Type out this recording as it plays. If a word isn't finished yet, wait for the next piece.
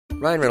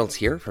Ryan Reynolds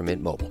here from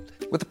Mint Mobile.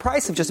 With the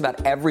price of just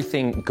about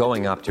everything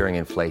going up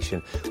during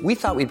inflation, we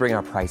thought we'd bring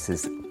our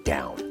prices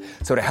down.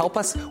 So to help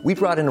us, we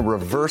brought in a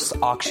reverse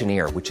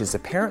auctioneer, which is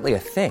apparently a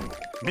thing.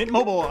 Mint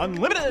Mobile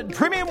Unlimited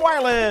Premium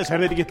Wireless. How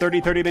to get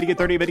 30, 30, bit to get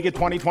 30, bit to get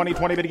 20, 20,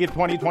 20, bit to get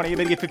 20, 20,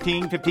 bit to get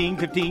 15, 15,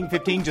 15,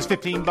 15, just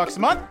 $15 a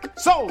month?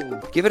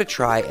 Sold! Give it a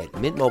try at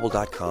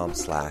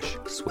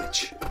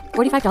mintmobile.com/switch.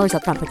 $45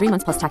 up front for 3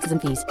 months plus taxes and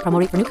fees. Promo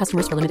rate for new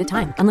customers for limited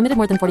time. Unlimited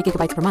more than 40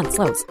 gigabytes per month.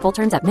 Slows full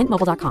terms at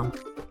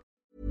mintmobile.com.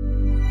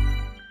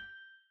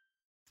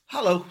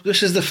 Hello,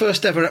 this is the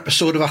first ever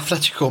episode of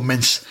Athletico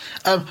Mince.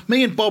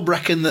 Me and Bob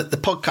reckon that the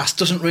podcast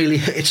doesn't really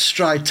hit its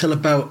stride till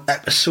about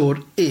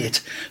episode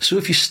 8. So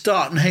if you're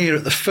starting here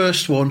at the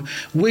first one,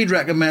 we'd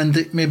recommend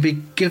that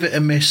maybe give it a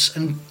miss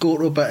and go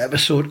to about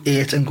episode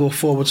 8 and go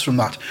forwards from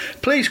that.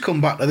 Please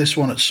come back to this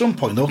one at some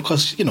point though,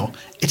 because, you know,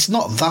 it's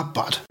not that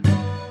bad.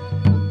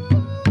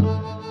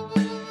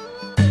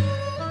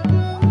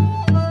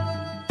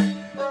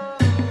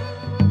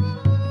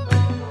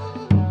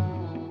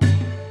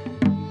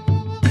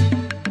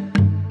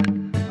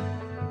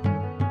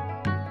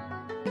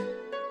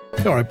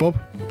 All right, Bob.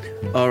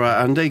 All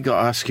right, Andy,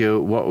 got to ask you,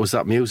 what was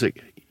that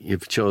music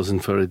you've chosen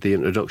for the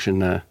introduction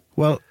there?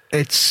 Well,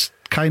 it's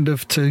kind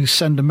of to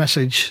send a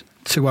message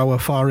to our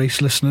Far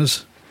East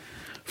listeners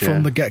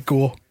from the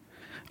get-go.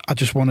 I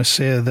just want to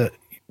say that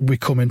we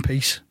come in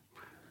peace.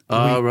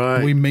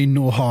 Right. We mean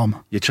no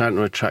harm. You're trying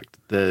to attract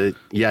the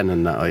yen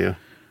and that, are you?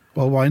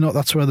 Well, why not?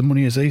 That's where the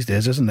money is these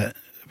days, isn't it?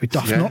 It'd be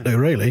daft not to,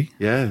 really.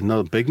 Yeah,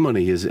 no, big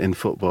money is in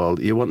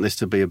football. You want this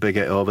to be a big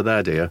hit over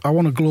there, do you? I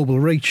want a global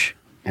reach.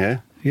 Yeah?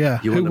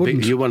 Yeah, you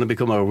want to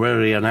become a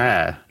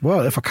millionaire?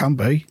 Well, if I can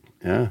be.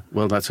 Yeah,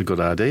 well, that's a good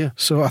idea.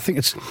 So I think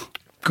it's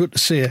good to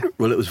see it.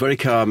 Well, it was very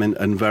calming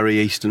and very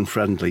Eastern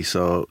friendly,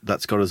 so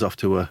that's got us off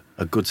to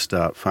a good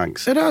start,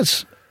 thanks. It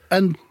has.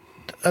 And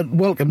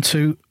welcome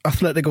to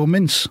Athletico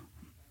Mince.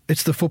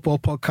 It's the football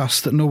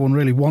podcast that no one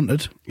really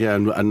wanted. Yeah,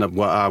 and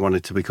what I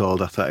wanted to be called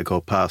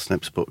Athletico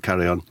Parsnips, but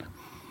carry on.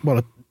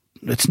 Well,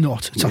 it's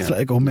not. It's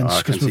Athletico Mince. Oh,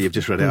 I can see you've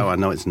just read it out. I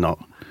know it's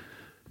not.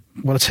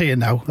 Well, it's here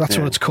now. That's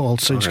what it's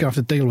called, so you're just going to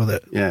have to deal with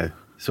it. Yeah,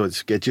 so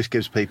it just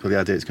gives people the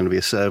idea it's going to be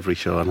a savoury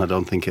show, and I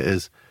don't think it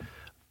is.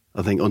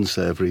 I think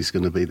unsavoury is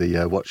going to be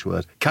the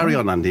watchword. Carry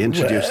on, Andy,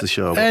 introduce the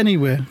show.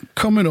 Anyway,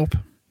 coming up,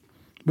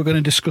 we're going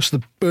to discuss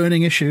the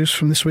burning issues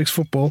from this week's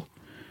football,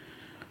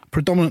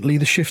 predominantly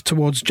the shift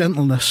towards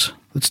gentleness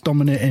that's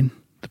dominating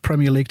the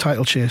Premier League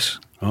title chase.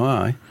 Oh,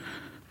 aye.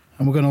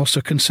 And we're going to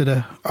also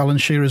consider Alan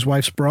Shearer's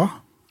wife's bra.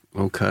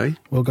 Okay.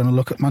 We're going to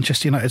look at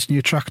Manchester United's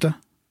new tractor.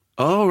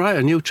 Oh, right,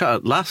 a new track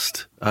at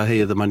last. I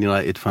hear the Man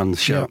United fans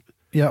shout.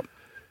 Yep.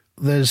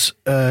 There's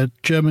a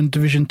German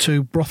Division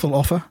 2 brothel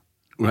offer.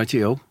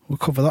 Rightio. We'll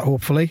cover that,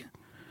 hopefully.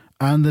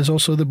 And there's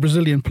also the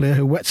Brazilian player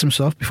who wets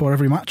himself before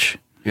every match.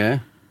 Yeah.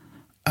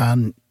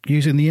 And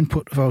using the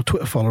input of our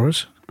Twitter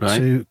followers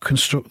to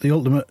construct the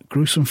ultimate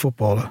gruesome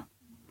footballer.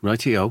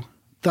 Rightio.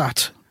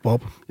 That,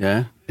 Bob,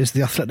 is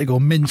the Athletico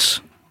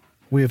Mince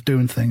way of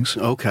doing things.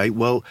 Okay,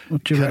 well,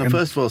 can I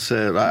first of all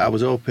say, I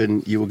was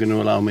hoping you were going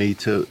to allow me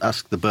to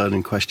ask the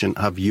burning question,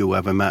 have you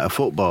ever met a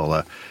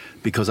footballer?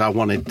 Because I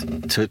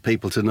wanted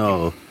people to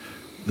know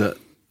that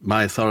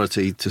my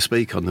authority to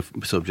speak on the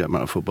subject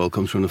matter of football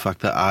comes from the fact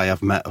that I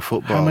have met a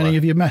footballer. How many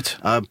have you met?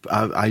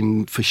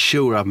 I'm for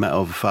sure I've met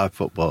over 5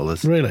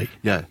 footballers. Really?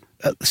 Yeah.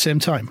 At the same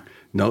time?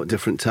 No, at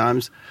different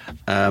times.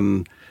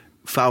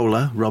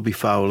 Fowler, Robbie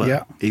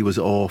Fowler, he was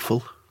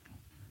awful.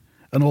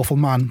 An awful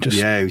man.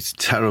 He was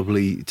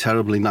terribly,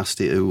 terribly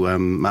nasty to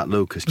Matt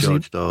Lucas,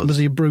 George Dawes. Was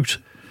he a brute?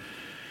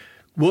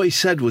 What he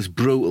said was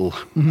brutal.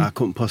 Mm-hmm. I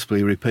couldn't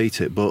possibly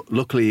repeat it, but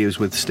luckily he was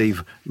with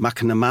Steve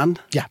McNamara.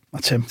 Yeah,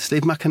 that's him.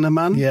 Steve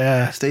McNamara?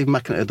 Yeah. Steve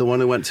McNamara, the one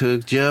who went to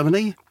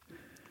Germany.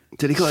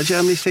 Did he go to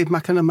Germany, Steve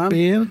McNamara?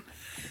 Being.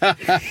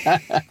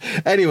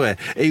 Anyway,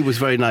 he was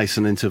very nice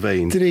and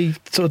intervened. Did he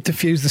sort of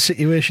diffuse the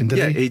situation, did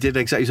he? Yeah, he did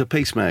exactly. He was a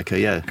peacemaker,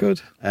 yeah.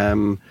 Good.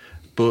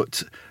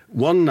 But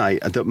one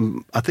night, I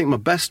think my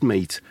best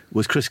meet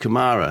was Chris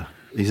Kamara.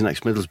 He's an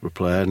ex-Middlesbrough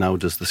player, now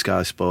does the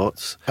Sky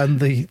Sports. And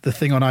the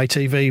thing on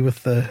ITV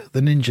with the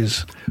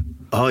ninjas.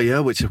 Oh, yeah,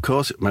 which, of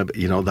course,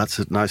 you know,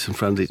 that's nice and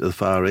friendly to the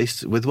Far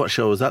East. With what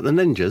show was that? The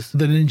Ninjas?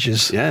 The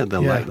Ninjas. Yeah,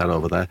 they'll like that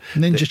over there.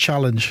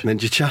 Challenge.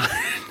 Ninja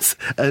Challenge.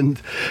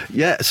 And,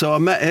 so I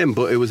met him,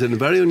 but it was in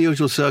very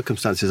unusual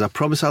circumstances. I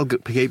promise I'll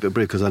keep it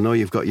brief because I know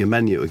you've got your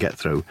menu to get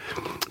through.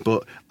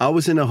 But I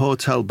was in a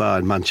hotel bar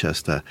in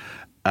Manchester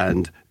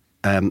and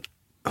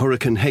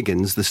Hurricane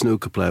Higgins, the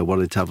snooker player,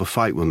 wanted to have a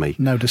fight with me.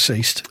 Now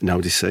deceased.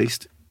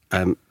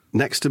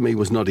 Next to me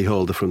was Noddy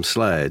Holder from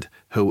Slade,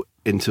 who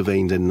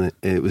intervening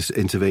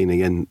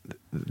in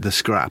the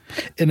scrap.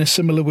 In a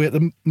similar way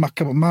to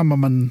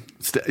Mamaman.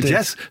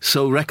 Yes,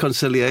 so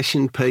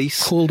reconciliation,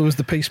 peace. Holder was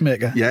the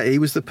peacemaker. Yeah, he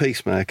was the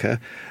peacemaker.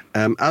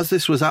 As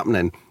this was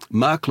happening,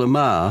 Mark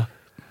Lamar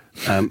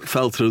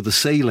fell through the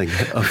ceiling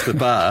of the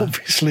bar.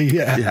 Obviously,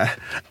 yeah. Yeah.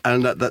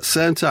 And at that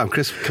same time,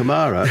 Chris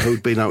Kamara,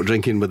 who'd been out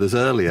drinking with us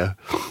earlier,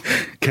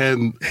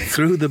 came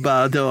through the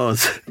bar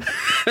doors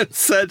and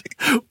said,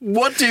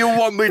 "What do you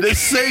want me to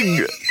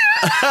sing?"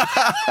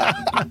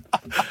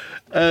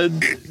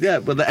 And yeah,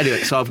 but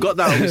anyway, so I've got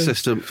that on the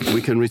system.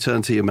 We can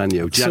return to your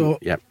menu.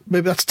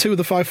 Maybe that's 2 of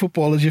the 5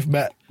 footballers you've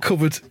met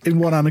covered in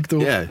one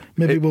anecdote. Yeah.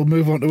 Maybe we'll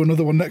move on to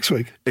another one next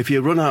week. If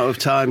you run out of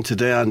time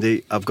today,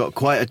 Andy, I've got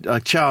quite a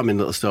charming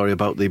little story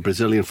about the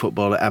Brazilian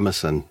footballer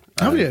Emerson.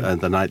 Have you?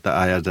 And the night that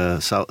I had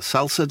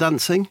salsa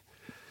dancing.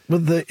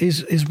 With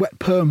his wet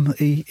perm that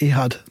he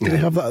had. Did he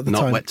have that at the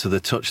time? Not wet to the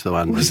touch, though,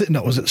 Andy. Was it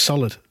not? Was it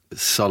solid?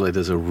 Solid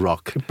as a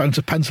rock. Bounce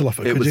a pencil off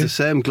it. It was the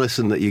same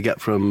glisten that you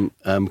get from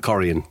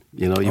Corian,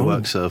 your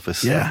work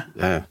surface. Yeah.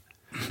 Yeah.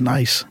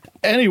 Nice.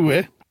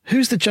 Anyway,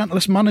 who's the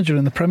gentlest manager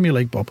in the Premier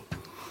League, Bob?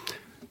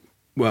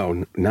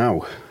 Well,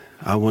 now,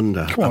 I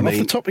wonder. Come on, off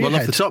the top of your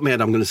head. Off the top of my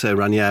head, I'm going to say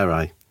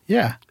Ranieri.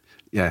 Yeah.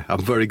 Yeah,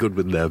 I'm very good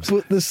with names.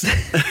 But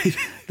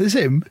there's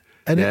him.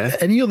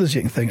 Any others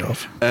you can think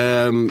of?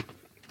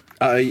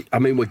 I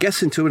mean, we're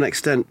guessing to an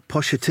extent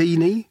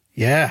Pochettino.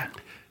 Yeah.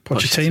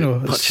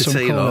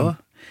 Pochettino.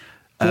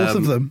 Both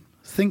of them,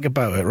 think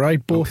about it,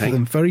 right? Both of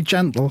them, very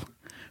gentle,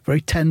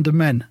 very tender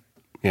men.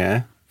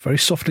 Yeah. Very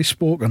softly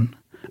spoken.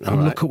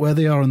 And look at where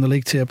they are on the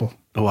league table.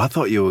 Oh, I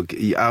thought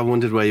I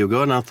wondered where you were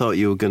going. I thought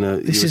you were going to...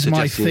 This is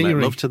my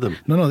theory. Love to them.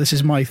 No, this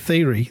is my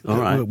theory. All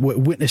right. We're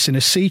witnessing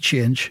a sea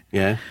change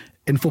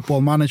in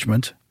football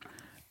management,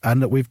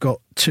 and that we've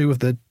got 2 of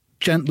the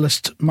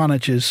gentlest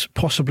managers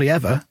possibly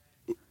ever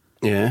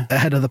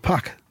ahead of the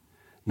pack.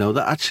 No,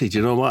 do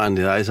you know what,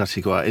 Andy? That is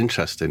actually quite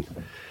interesting,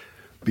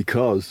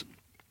 because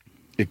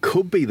it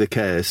could be the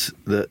case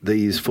that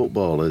these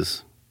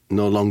footballers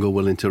no longer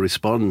willing to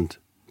respond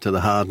to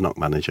the hard knock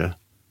manager.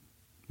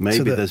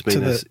 Maybe there's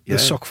been the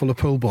sock full of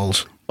pool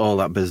balls. All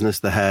that business,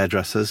 the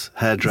hairdressers,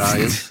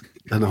 hairdryers,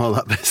 and all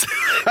that business.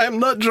 I'm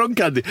not drunk,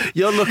 Andy.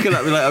 You're looking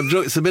at me like I'm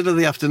drunk. It's the middle of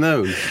the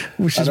afternoon.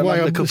 Which is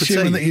why I'm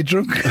assuming that you're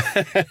drunk.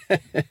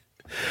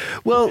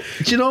 Well,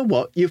 do you know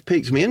what? You've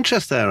piqued me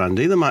interest there,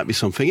 Andy. There might be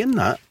something in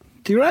that.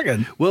 Do you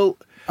reckon? Well,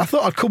 I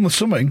thought I'd come with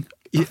something.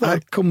 I thought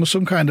I'd come with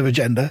some kind of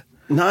agenda.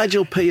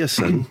 Nigel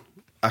Pearson,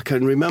 I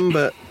can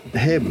remember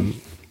him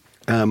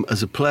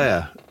as a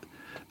player.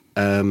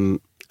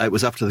 It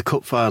was after the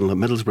cup final that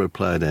Middlesbrough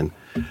played in,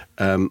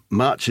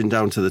 marching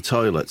down to the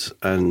toilets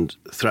and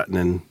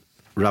threatening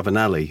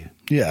Ravanelli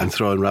and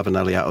throwing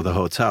Ravanelli out of the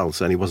hotel,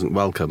 saying he wasn't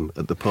welcome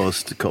at the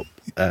post-cup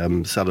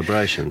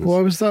celebrations.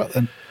 Why was that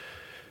then?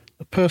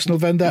 A personal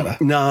vendetta?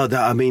 No,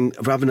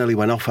 Ravanelli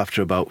went off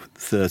after about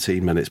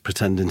 13 minutes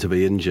pretending to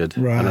be injured.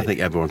 Right. And I think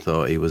everyone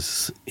thought he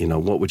was,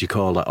 what would you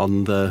call it,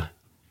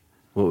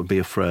 what would be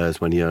a phrase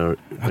when you're...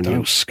 I don't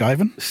know,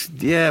 skiving?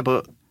 Yeah,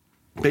 but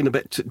being a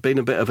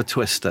bit of a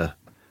twister.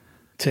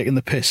 Taking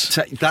the piss.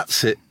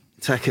 That's it,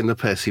 taking the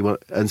piss.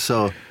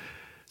 So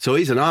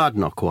he's an hard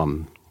knock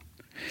one.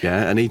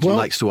 Yeah, and he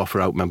likes to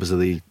offer out members of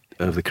the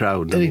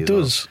crowd. And he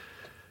does.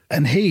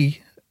 And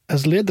he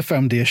has laid the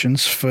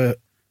foundations for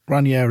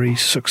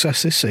Ranieri's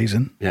success this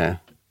season. Yeah.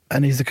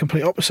 And he's the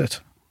complete opposite.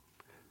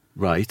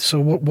 Right. So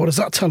what does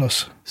that tell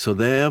us? So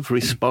they have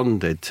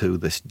responded to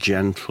this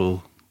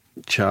gentle,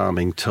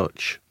 charming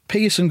touch.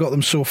 Pearson got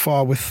them so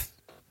far with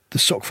the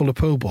sock full of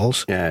pool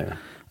balls. Yeah.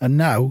 And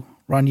now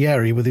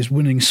Ranieri, with his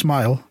winning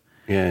smile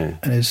and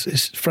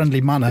his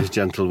friendly manner. His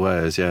gentle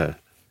ways, yeah.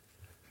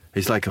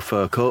 He's like a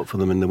fur coat for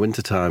them in the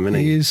wintertime, isn't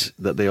he? He is.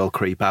 That they all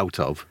creep out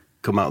of,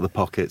 come out of the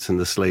pockets and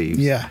the sleeves.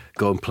 Yeah.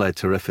 Go and play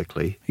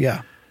terrifically.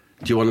 Yeah.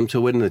 Do you want them to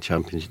win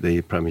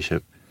the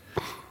Premiership?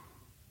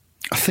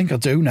 I think I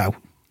do now.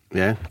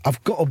 Yeah?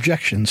 I've got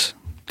objections.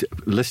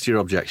 List your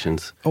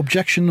objections.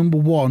 Objection number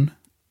 1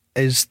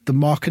 is the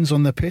markings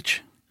on the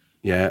pitch.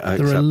 Yeah,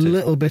 They're a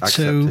little bit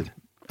too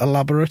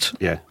elaborate.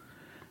 Yeah.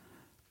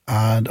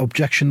 And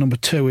objection number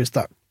 2 is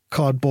that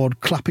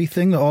cardboard clappy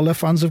thing that all their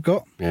fans have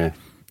got. Yeah.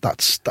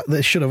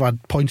 They should have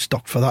had points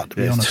docked for that, to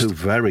be honest. 2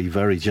 very,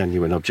 very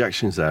genuine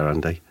objections there,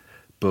 Andy.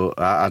 But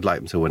I'd like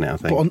them to win it, I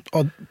think.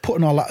 But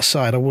putting all that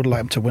aside, I would like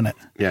them to win it.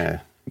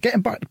 Yeah.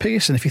 Getting back to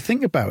Pearson, if you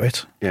think about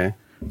it,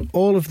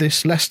 all of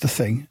this Leicester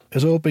thing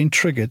has all been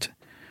triggered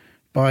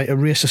by a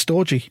racist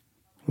orgy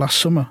last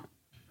summer.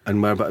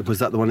 And was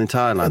that the one in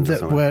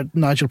Thailand? Where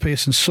Nigel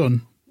Pearson's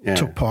son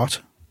took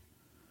part.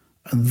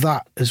 And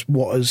that is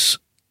what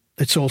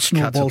it's all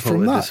snowballed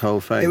from that. This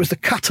whole thing. It was the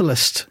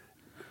catalyst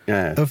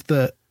of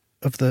the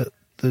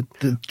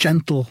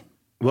gentle.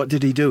 What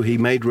did he do? He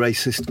made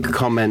racist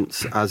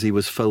comments as he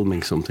was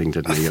filming something,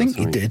 didn't he? I think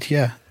he did,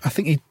 yeah. I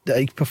think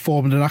he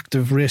performed an act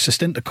of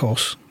racist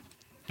intercourse.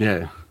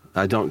 Yeah,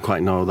 I don't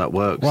quite know how that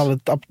works. Well,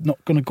 I'm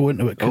not going to go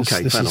into it because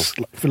this is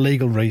for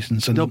legal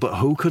reasons. No, but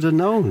who could have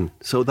known?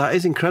 So that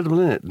is incredible,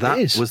 isn't it? That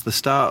was the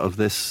start of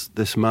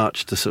this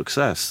march to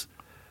success.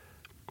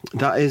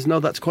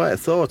 That's quite a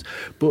thought.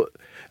 But,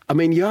 I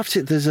mean, you have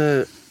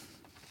to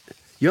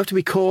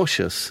be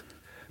cautious.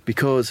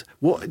 Because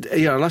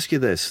I'll ask you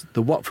this: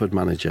 the Watford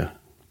manager,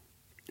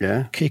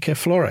 Quique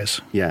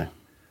Flores,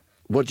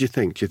 what do you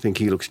think? Do you think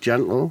he looks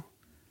gentle,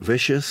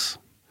 vicious,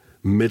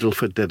 middle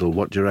for diddle?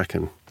 What do you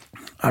reckon?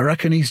 I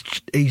reckon he's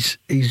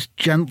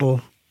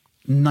gentle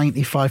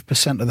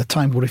 95% of the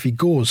time, but if he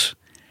goes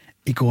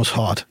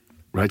hard.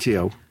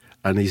 Rightio.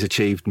 And he's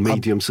achieved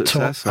medium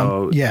success?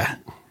 Yeah.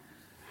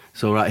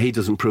 So, right, he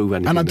doesn't prove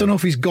anything. And I don't know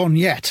if he's gone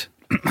yet.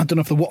 I don't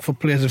know if the Watford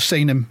players have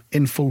seen him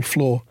in full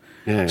flow,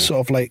 sort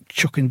of like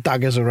chucking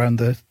daggers around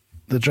the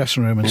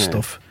dressing room and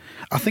stuff.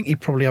 I think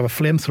he'd probably have a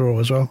flamethrower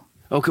as well.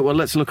 OK, well,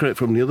 let's look at it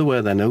from the other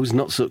way then. Who's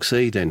not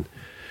succeeding?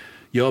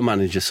 Your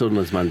manager,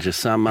 Sunderland's manager,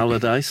 Sam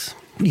Allardyce.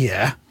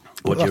 Yeah.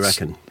 What do you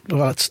reckon?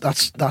 Well,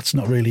 that's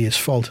not really his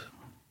fault.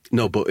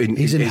 No, but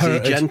He's is he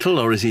inherited- gentle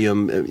or is he,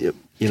 you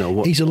know,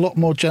 what? He's a lot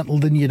more gentle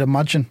than you'd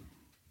imagine.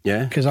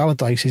 Yeah, Because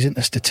Allardyce is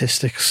into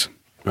statistics,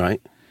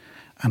 right.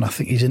 and I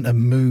think he's into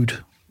mood.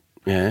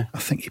 Yeah. I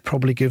think he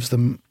probably gives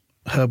them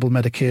herbal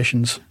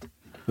medications.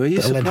 Well, you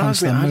that'll enhance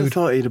surprised me. their I'd have mood.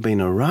 thought he'd have been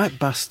a right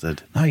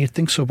bastard. No, you'd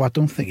think so, but I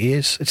don't think he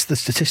is. It's the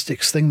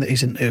statistics thing that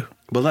he's into.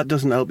 Well, that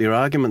doesn't help your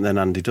argument then,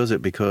 Andy, does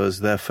it? Because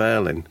they're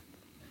failing.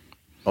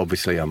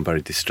 Obviously, I'm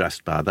very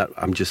distressed by that.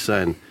 I'm just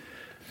saying.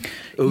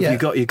 Who have Yeah. you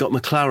got? You got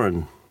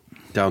McLaren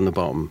down the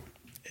bottom.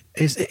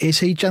 Is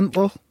he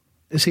gentle?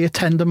 Is he a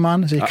tender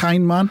man? Is he a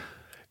kind man?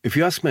 If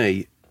you ask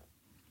me,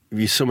 if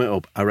you sum it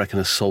up, I reckon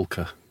a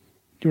sulker.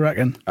 Do you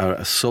reckon?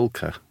 A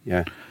sulker,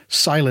 yeah.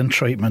 Silent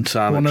treatment.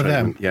 Silent one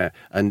treatment, of them. yeah.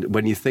 And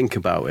when you think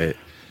about it,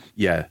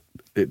 yeah,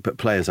 but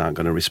players aren't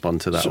going to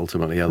respond to that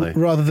ultimately, are they?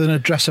 Rather than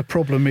address a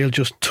problem, he'll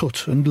just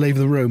tut and leave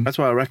the room. That's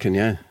what I reckon,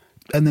 yeah.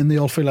 And then they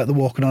all feel like they're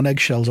walking on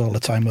eggshells all the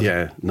time. With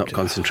Yeah, not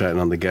concentrating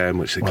on the game,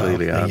 which they Well,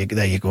 clearly are.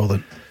 there you go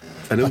then.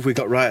 And who have we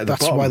got right at the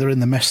That's bottom? why they're in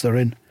the mess they're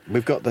in.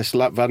 We've got this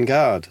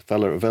Vanguard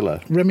fella at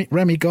Villa.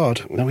 Remy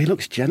God. No, he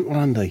looks gentle,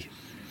 Andy.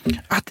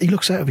 He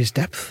looks out of his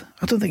depth.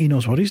 I don't think he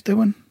knows what he's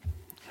doing.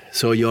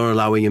 So you're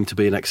allowing him to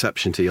be an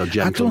exception to your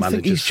gentle I don't manager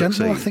think he's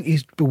gentle. I think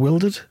he's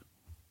bewildered.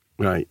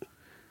 Right.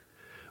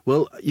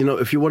 Well, you know,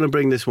 if you want to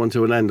bring this one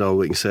to an end, all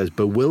we can say is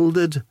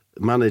bewildered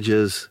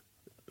managers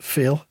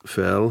Phil.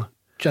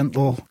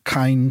 Gentle,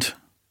 kind,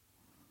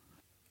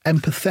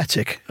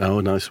 empathetic Oh,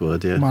 nice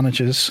word, yeah.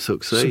 managers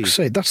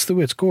Succeed. That's the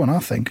way it's going, I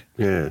think.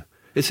 Yeah.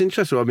 It's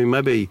interesting. I mean,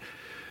 maybe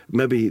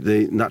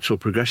the natural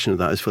progression of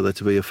that is for there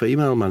to be a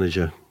female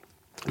manager.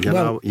 You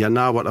know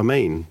what I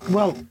mean?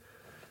 Well,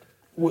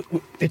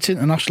 it's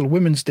International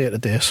Women's Day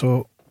today,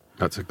 so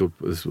That's a good...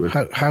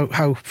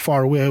 how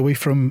far away are we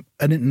from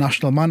an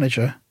international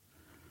manager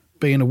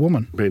being a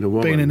woman? Being a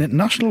woman. Being an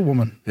international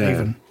woman, Yeah.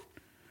 even.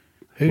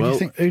 Who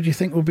do you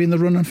think will be in the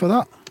running for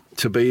that?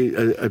 To be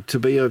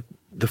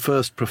the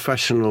first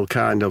professional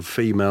kind of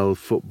female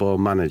football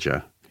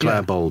manager, Claire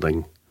Yeah.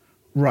 Balding.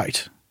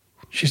 Right.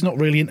 She's not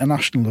really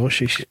international, though.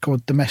 She's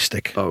called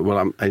domestic. Oh,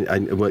 well,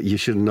 well, you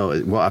should know.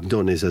 What I've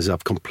done is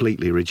I've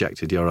completely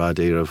rejected your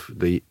idea of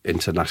the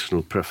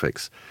international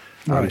prefix.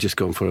 I'm Right. just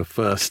going for a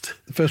first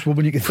The first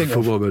woman you can think for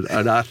of. woman,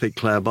 and I think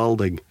Claire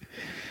Balding.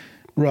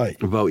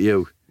 Right. What about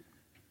you?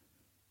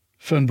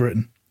 Fern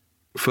Britton.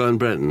 Fern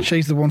Britton.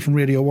 She's the one from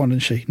Radio 1, isn't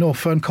she? No,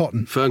 Fern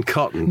Cotton. Fern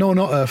Cotton. No,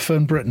 not her.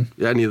 Fern Britton.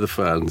 Any of the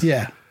Ferns.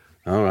 Yeah.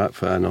 All right,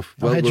 fair enough.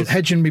 I'm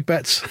hedging me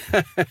bets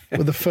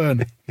with a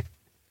Fern.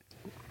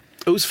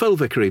 Who's Phil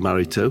Vickery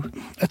married to?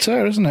 It's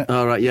her, isn't it?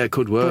 All right, yeah, it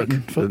could work.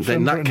 Fern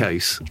In that Britton.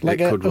 case, Like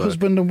it a could work.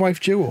 husband and wife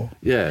duo.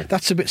 Yeah.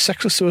 That's a bit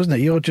sexist, though, isn't it?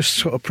 You're just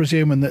sort of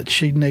presuming that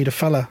she'd need a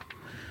fella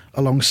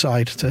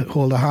alongside to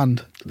hold her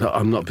hand No,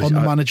 I'm not. on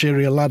the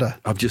managerial ladder.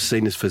 I've just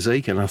seen his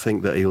physique, and I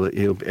think that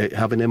he'll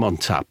having him on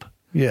tap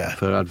Yeah.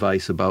 for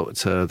advice about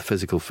the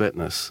physical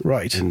fitness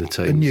Right. in the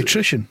team. And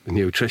nutrition.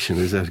 Nutrition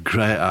is a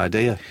great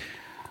idea.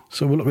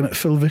 So we're looking at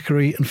Phil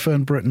Vickery and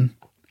Fern Britton.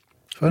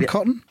 Fern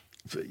Cotton?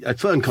 Fern Cotton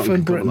Fern can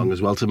come Britton. along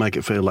as well to make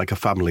it feel like a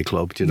family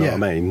club. Do you know Yeah.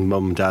 what I mean?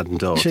 Mum, dad, and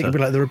daughter. She could be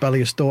like the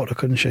rebellious daughter,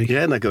 couldn't she?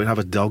 Yeah, and they could have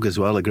a dog as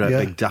well, a great Yeah.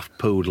 big daft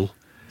poodle.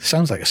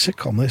 Sounds like a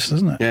sitcom, this,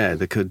 doesn't it? Yeah,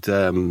 they could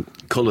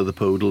colour the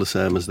poodle the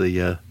same as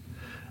the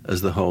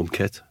home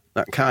kit.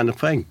 That kind of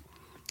thing.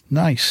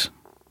 Nice.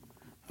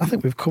 I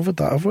think we've covered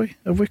that, have we?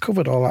 Have we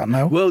covered all that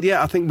now? Well,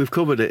 yeah, I think we've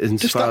covered it.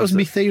 Just that was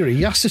my theory.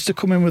 You asked us to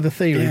come in with a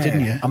theory,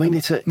 didn't you? I mean,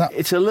 it's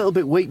a little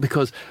bit weak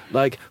because,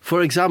 like,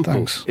 for example,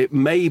 Thanks. it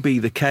may be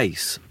the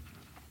case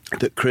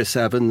that Chris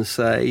Evans,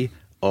 say,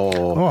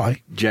 or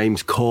aye.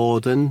 James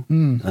Corden,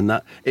 and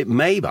that it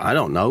may be, I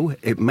don't know,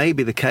 it may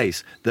be the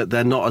case that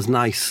they're not as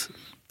nice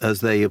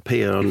as they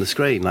appear on the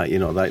screen, like, you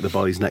know, like the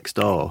boys next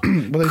door.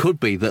 Well, Could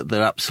be that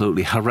they're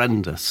absolutely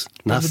horrendous,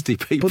 nasty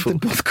people. But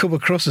they both come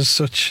across as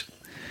such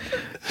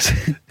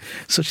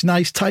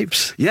nice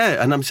types.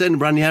 Yeah, and I'm saying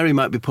Ranieri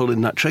might be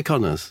pulling that trick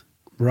on us.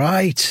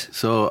 Right.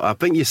 So I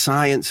think your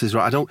science is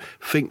right. I don't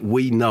think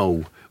we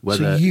know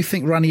whether... So you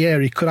think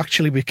Ranieri could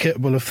actually be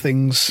capable of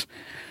things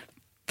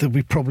that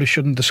we probably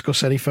shouldn't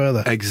discuss any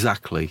further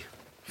Exactly.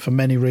 for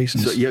many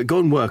reasons? So yeah, go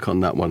and work on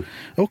that one.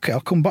 Okay, I'll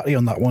come back to you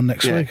on that one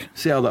next week.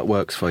 See how that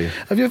works for you.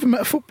 Have you ever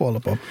met a footballer,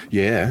 Bob?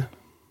 Yeah.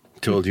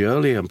 Told you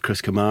earlier, I'm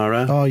Chris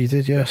Kamara. Oh, you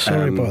did, yeah.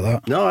 Sorry about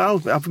that. No,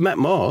 I've met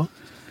more.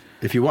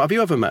 If you want, have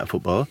you ever met a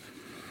footballer?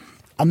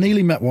 I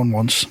nearly met one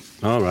once.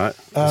 All right.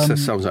 That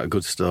sounds like a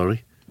good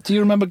story. Do you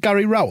remember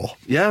Gary Rowell?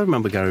 Yeah, I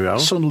remember Gary Rowell.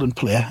 Sunderland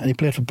player, and he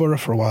played for Borough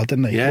for a while,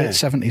 didn't he? Yeah. Late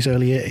 70s,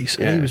 early 80s.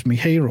 Yeah. And he was my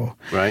hero.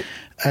 Right.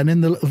 And in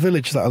the little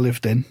village that I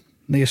lived in,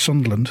 near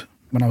Sunderland,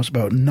 when I was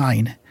about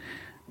 9,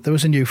 there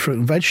was a new fruit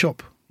and veg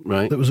shop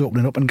Right. that was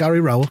opening up, and Gary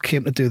Rowell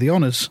came to do the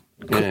honours.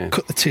 Yeah.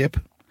 Cut the tape.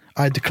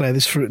 I'd declare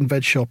this fruit and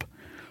veg shop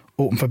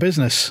open for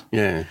business.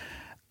 Yeah.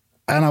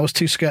 And I was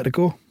too scared to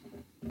go.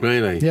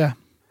 Really? Yeah.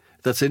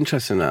 That's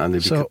interesting, that, Andy.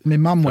 So my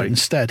mum went Right.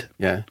 instead,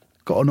 Yeah.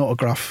 got an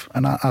autograph,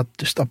 and I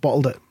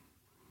bottled it.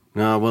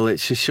 No, well, it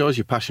just shows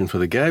your passion for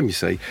the game, you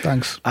see.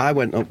 Thanks. I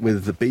went up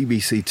with the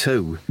BBC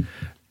Two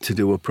to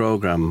do a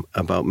programme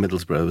about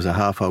Middlesbrough. It was a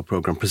half-hour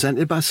programme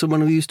presented by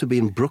someone who used to be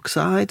in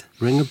Brookside.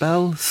 Ring a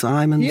bell?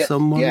 Simon Yeah,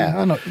 someone? yeah,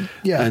 I know.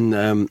 Yeah.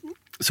 And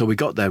so we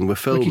got there and we're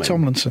filming. Ricky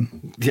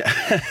Tomlinson. Yeah.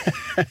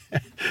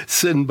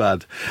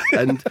 Sinbad.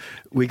 And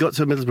we got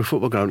to a Middlesbrough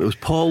football ground. It was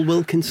Paul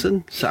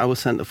Wilkinson, our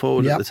centre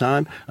forward Yep. at the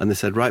time. And they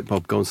said, right,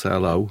 Bob, go and say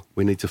hello.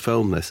 We need to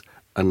film this.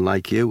 And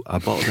like you, I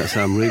bottled it. I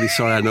said, I'm really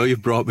sorry. I know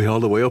you've brought me all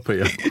the way up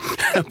here.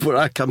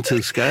 But I'm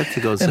too scared to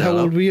go and say And how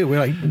hello. old were you?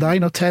 Were you like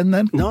 9 or 10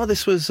 then? No,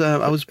 this was,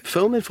 I was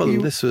filming for them.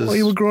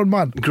 You were a grown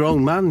man?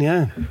 Grown man,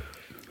 yeah.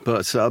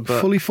 But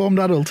Fully formed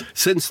adult?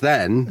 since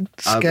then,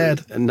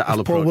 Scared I'll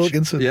of Paul approach.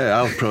 Wilkinson. Yeah,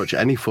 I'll approach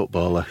any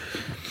footballer.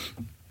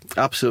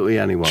 Absolutely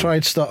anyone. Try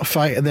and start a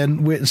fight and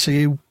then wait and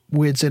see who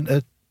wades in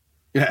to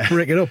Yeah.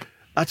 break it up.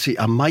 Actually,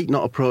 I might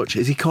not approach.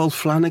 Is he called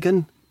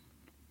Flanagan?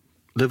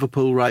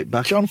 Liverpool right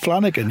back. John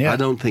Flanagan, yeah. I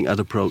don't think I'd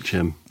approach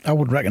him. I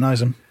wouldn't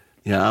recognise him.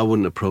 Yeah, I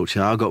wouldn't approach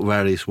him. I've got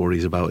various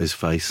worries about his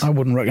face. I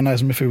wouldn't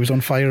recognise him if he was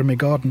on fire in my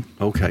garden.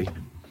 Okay.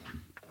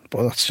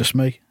 But that's just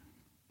me.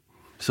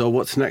 So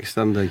what's next,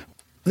 Andy?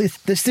 There's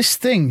this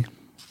thing.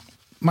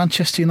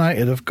 Manchester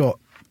United have got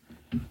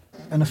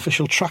an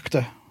official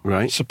tractor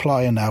Right.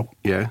 supplier now,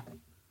 Yeah.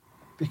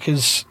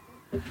 because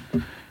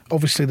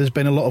obviously there's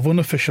been a lot of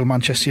unofficial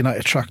Manchester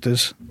United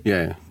tractors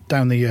Yeah.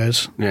 down the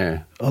years.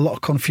 Yeah. A lot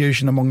of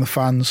confusion among the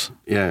fans,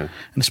 Yeah.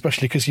 and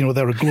especially because, you know,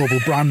 they're a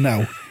global brand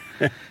now.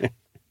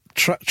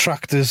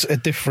 Tractors are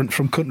different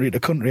from country to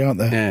country, aren't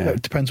they? Yeah.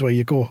 It depends where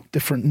you go.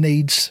 Different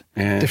needs,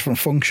 Yeah. different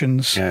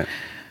functions. Yeah.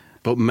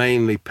 But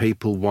mainly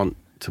people want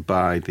to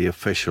buy the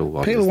official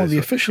one. People is want the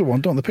this- official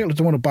one, don't they? People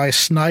don't want to buy a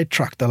snide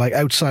tractor like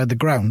outside the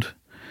ground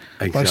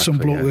by some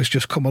bloke yeah. who's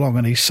just come along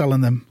and he's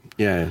selling them.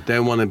 Yeah, they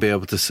want to be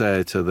able to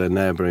say to the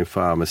neighbouring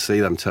farmers, see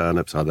them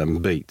turnips or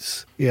them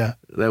beets. Yeah,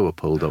 They were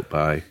pulled up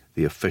by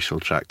the official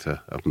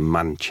tractor of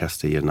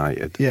Manchester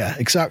United. yeah,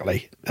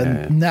 exactly. And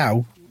Yeah.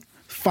 now,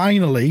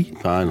 finally,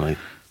 Finally.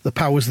 the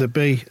powers that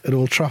be at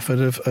Old Trafford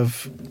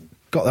have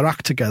got their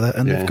act together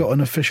and Yeah. they've got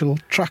an official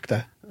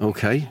tractor.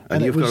 Okay.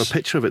 And it you've got was- a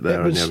picture of it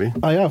there, it haven't you?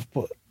 I have,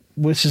 but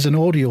this is an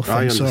audio thing, so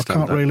I understand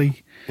can't that.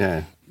 really...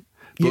 Yeah.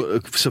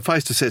 But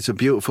suffice to say, it's a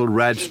beautiful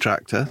red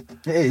tractor.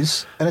 It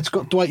is, and it's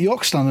got Dwight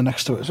York standing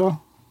next to it as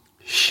well.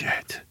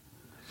 Shit.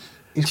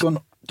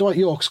 Dwight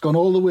York's gone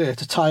all the way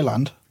to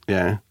Thailand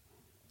Yeah.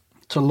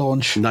 to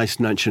launch...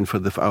 Nice mention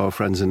for our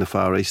friends in the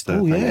Far East there.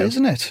 Oh, yeah, thank you.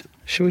 isn't it?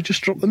 Shall we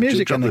just drop the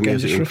music drop in the again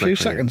music just for in a few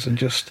quickly. seconds and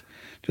just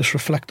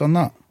reflect on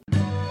that?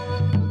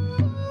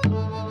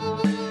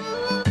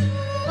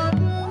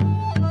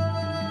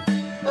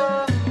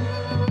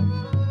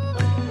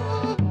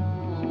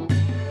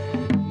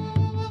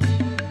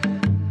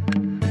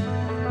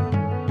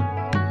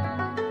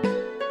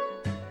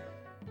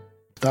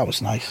 That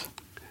was nice.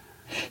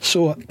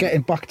 So,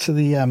 getting back to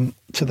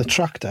the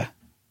tractor,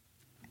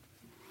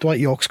 Dwight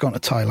York's gone to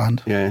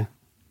Thailand. Yeah.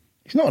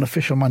 He's not an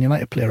official Man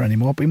United player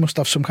anymore, but he must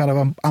have some kind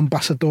of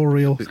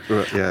ambassadorial,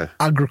 Yeah.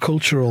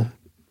 agricultural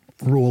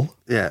role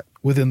Yeah.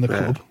 within the Yeah.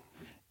 club.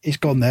 He's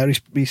gone there.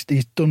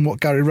 He's done what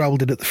Gary Rowell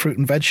did at the fruit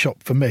and veg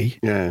shop for me.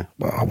 Yeah.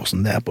 Well, I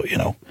wasn't there, but, you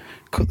know,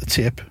 cut the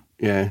tape.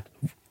 Yeah.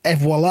 Et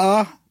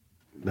voilà,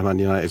 The Man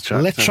United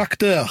tractor. le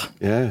tracteur.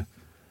 Yeah.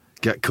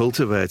 Get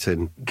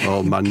cultivating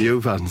all Manu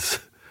vans.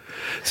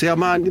 See, I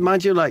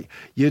mind you, like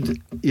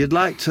you'd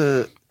like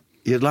to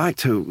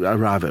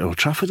arrive at Old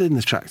Trafford in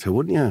the tractor,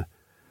 wouldn't you?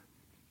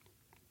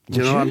 Do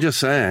you know what I'm just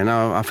saying?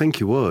 I think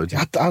you would.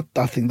 I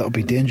think that would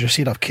be dangerous.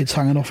 You'd have kids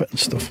hanging off it and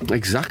stuff.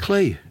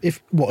 Exactly.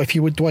 If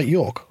you were Dwight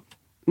York?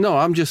 No,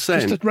 I'm just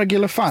saying. Just a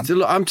regular fan? So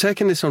look, I'm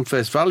taking this on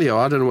face value.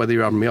 I don't know whether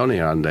you're having me on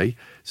here, Andy.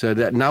 So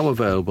that now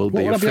available, What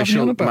the would I be having you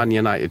official on about? Man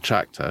United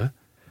tractor.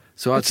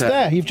 So It's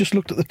there. You've just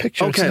looked at the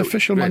picture. It's Okay, an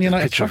official right, Man a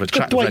United picture of tractor. a It's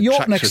got red Dwight York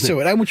tractor, next isn't to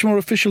it? it. How much more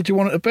official do you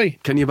want it to be?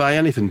 Can you buy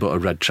anything but a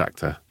red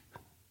tractor?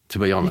 To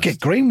be You honest. get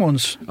green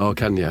ones. Oh,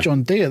 can you?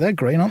 John Deere, they're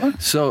green, aren't they?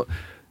 So,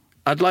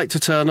 I'd like to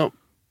turn up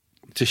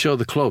to show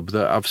the club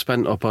that I've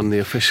spent up on the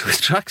official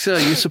tractor.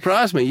 You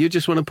surprise me. You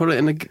just want to put it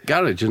in the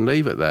garage and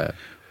leave it there.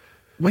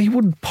 Well, you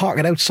wouldn't park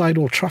it outside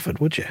Old Trafford,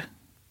 would you?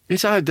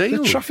 It's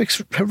ideal. The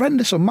traffic's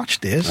horrendous on match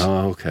days.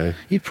 Oh, okay.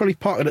 You'd probably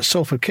park it at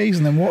Salford Quays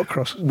and then walk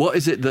across. What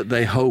is it that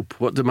they hope?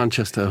 What do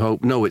Manchester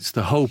hope? No, it's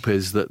the hope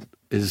is that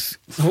is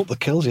I hope that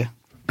kills you.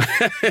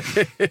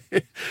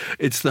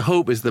 it's the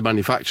hope is the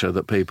manufacturer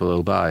that people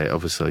will buy it.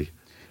 Obviously,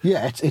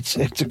 Yeah, it's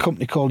a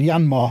company called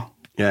Yanmar,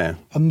 yeah.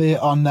 and they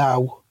are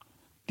now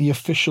the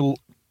official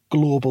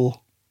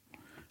global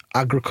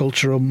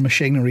agricultural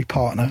machinery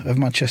partner of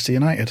Manchester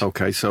United.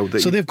 Okay, so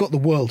So they've got the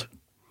world,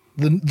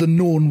 the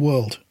known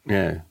world.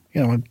 yeah.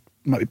 You know,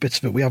 might be bits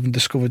of it we haven't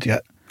discovered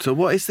yet. So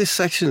what is this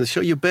section of the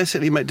show? You're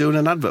basically doing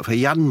an advert for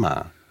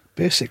Yanmar.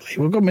 Basically,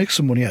 we've got to make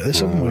some money out of this,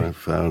 haven't we? Right,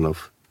 fair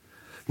enough.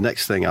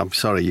 Next thing, I'm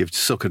sorry, you've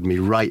suckered me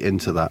right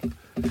into that.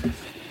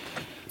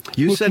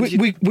 You said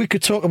we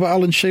could talk about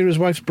Alan Shearer's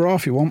wife's bra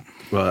if you want.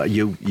 Well,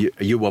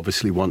 you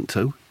obviously want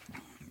to.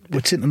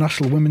 It's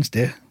International Women's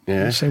Day.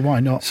 Yeah. You say why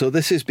not? So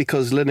this is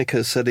because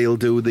Lineker said he'll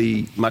do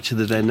the match of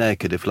the day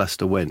naked if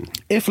Leicester win.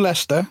 If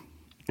Leicester,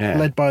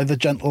 led by the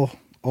gentle,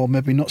 or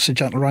maybe not so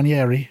gentle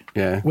Ranieri,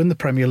 win the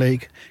Premier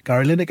League,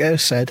 Gary Lineker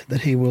said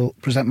that he will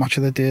present match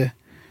of the day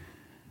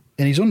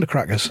in his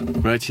undercrackers.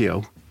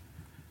 Rightio.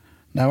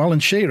 Now, Alan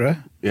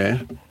Shearer,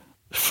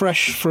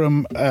 fresh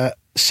from a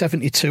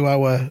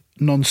 72-hour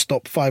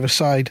non-stop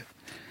five-a-side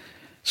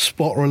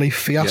sport relief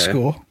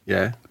fiasco,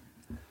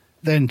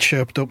 then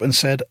chirped up and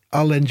said,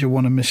 I'll lend you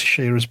one of Miss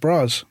Shearer's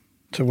bras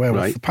to wear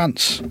with the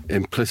pants.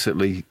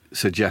 Implicitly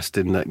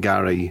suggesting that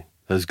Gary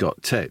has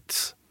got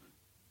tits.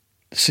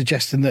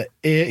 Suggesting that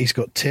A, he's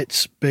got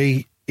tits,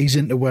 B, he's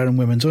into wearing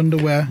women's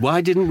underwear.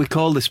 Why didn't we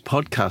call this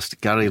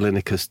podcast Gary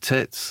Lineker's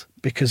Tits?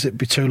 Because it'd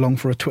be too long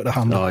for a Twitter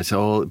handle. Oh, it's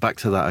all back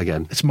to that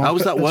again. How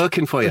was that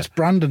working for you? It's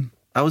Brandon.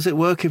 How is it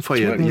working for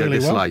you in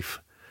this life?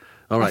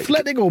 All right.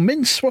 Athletico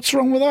Mince, what's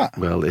wrong with that?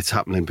 Well, it's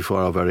happening before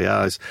our very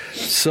eyes.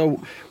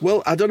 So,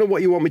 well, I don't know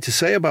what you want me to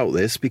say about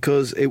this,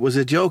 because it was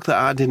a joke that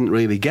I didn't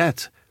really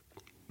get.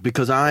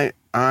 Because I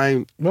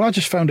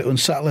just found it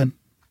unsettling.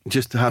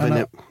 Just having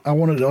it... I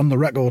wanted it on the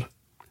record.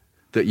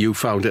 That you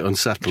found it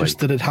unsettling? Just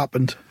that it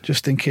happened,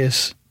 just in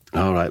case...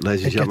 All right,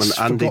 ladies and gentlemen,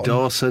 Andy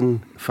Dawson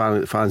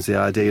finds the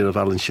idea of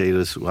Alan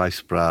Shearer's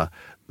wife's bra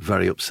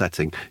very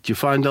upsetting. Do you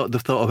find out the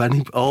thought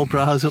of all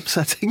bras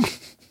upsetting?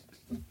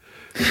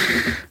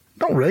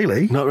 Not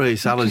really. Not really.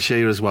 It's Alan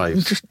Shearer's wife.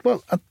 It's just,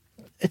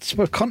 it's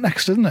for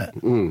context, isn't it?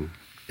 Mm.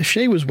 If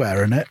she was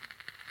wearing it,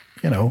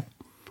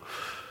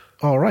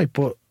 all right,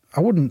 but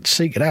I wouldn't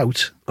seek it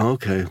out.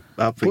 Okay.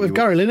 But if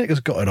Gary Lineker's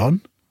got it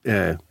on,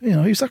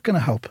 who's that going to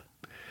help?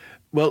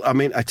 Well, I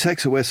mean, it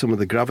takes away some of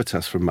the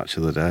gravitas from Match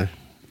of the Day,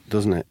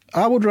 doesn't it?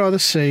 I would rather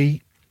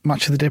see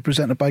Match of the Day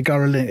presented by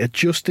Gary Lineker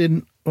just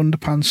in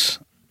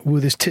underpants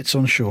with his tits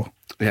on show.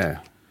 Yeah.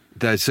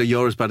 So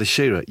you're as bad as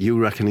Shearer. You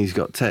reckon he's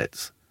got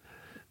tits?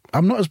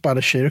 I'm not as bad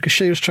as Shearer, because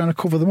Shearer's trying to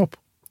cover them up.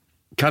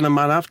 Can a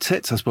man have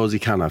tits? I suppose he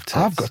can have tits.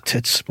 I've got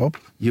tits, Bob.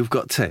 You've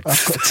got tits?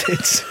 I've got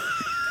tits.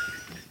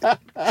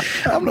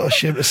 I'm not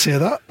ashamed to say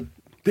that.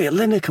 But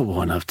Lineker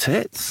won't have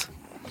tits.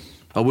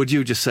 Or would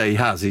you just say he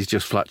has? He's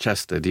just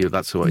flat-chested.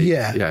 That's what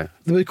Yeah.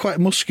 They'd be quite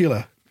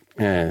muscular.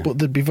 Yeah. But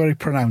they'd be very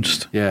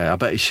pronounced. Yeah, I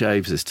bet he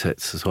shaves his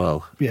tits as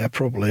well. Yeah,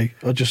 probably.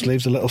 Or just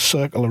leaves a little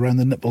circle around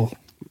the nipple.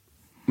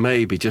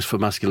 Maybe, just for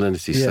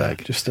masculinity's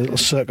sake. Just a little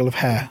circle of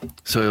hair.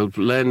 So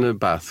he'll lay in the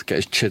bath, get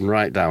his chin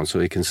right down so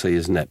he can see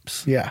his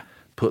nips. Yeah.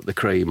 Put the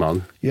cream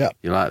on. Yeah.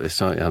 You like this,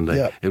 don't you, Andy?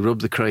 Yeah. He'll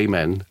rub the cream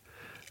in,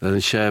 and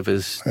then shave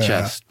his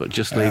chest, but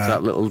just leave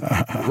that little...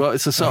 Well,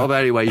 it's the sort of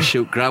area where you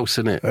shoot grouse,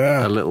 isn't it?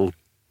 Yeah. A little...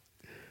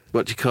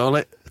 What do you call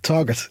it? A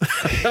target.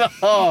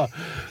 Oh,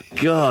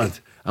 God.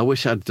 I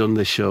wish I'd done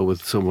this show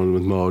with someone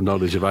with more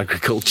knowledge of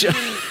agriculture.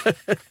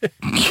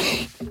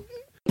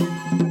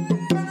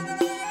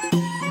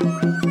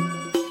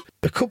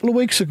 A couple of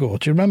weeks ago,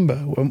 do you remember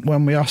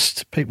when we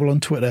asked people on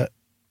Twitter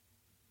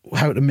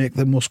how to make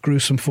the most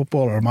gruesome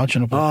footballer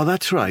imaginable? Oh,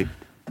 that's right.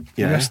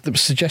 Yeah. We asked them to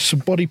suggest some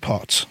body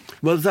parts.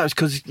 Well, that's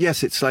because,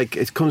 yes, it's like,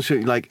 it comes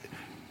through like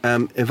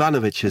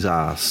Ivanovic's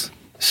arse.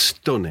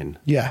 Stunning.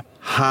 Yeah.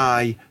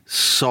 High,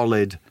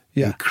 solid,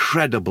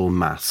 incredible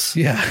mass.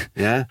 Yeah.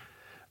 Yeah.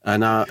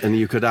 And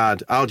you could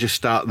add, I'll just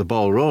start the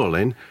ball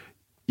rolling.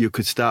 You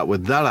could start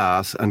with that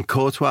arse and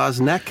Courtois'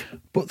 neck.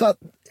 But that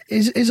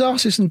his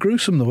arse isn't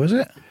gruesome, though, is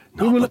it?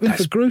 No, we were looking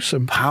for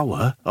gruesome.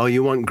 Power? Oh,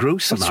 you want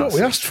gruesome That's arses? what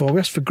we asked for. We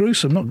asked for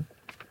gruesome, not...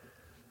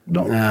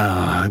 No,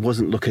 I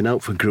wasn't looking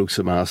out for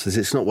gruesome arses.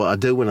 It's not what I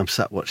do when I'm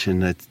sat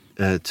watching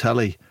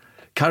telly.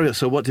 Carry on.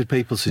 So what did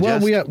people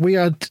suggest? Well, we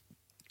had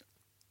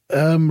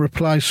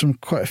replies from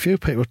quite a few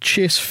people.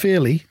 Chase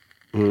Fairley,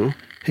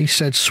 he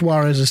said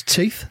Suarez's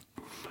teeth.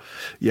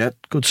 Yep.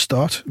 Good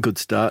start. Good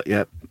start,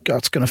 yep.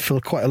 That's going to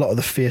fill quite a lot of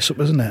the face up,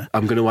 isn't it?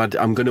 I'm going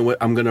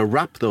to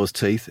wrap those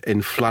teeth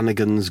in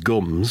Flanagan's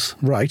gums.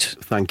 Right.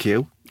 Thank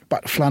you.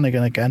 Back to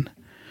Flanagan again.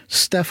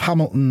 Steph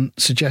Hamilton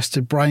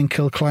suggested Brian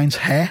Kilcline's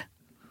hair.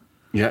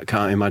 Yeah,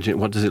 can't imagine.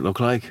 What does it look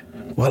like?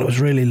 Well, it was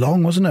really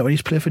long, wasn't it? When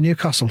he's played for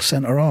Newcastle,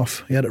 centre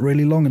half. He had it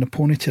really long in a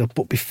ponytail.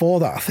 But before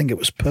that, I think it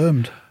was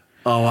permed.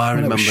 Oh, I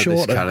remember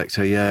this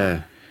character,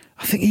 yeah.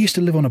 I think he used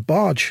to live on a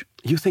barge.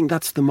 You think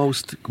that's the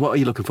most... What are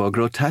you looking for?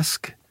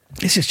 Grotesque?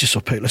 This is just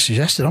what people have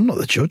suggested. I'm not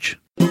the judge.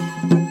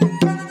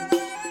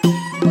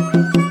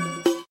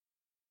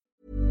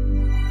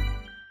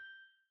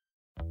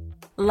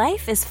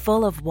 Life is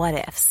full of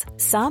what-ifs.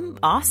 Some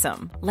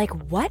awesome. Like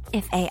what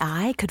if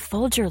AI could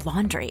fold your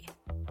laundry?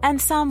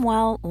 And some,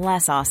 well,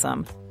 less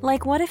awesome.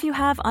 Like what if you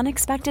have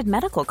unexpected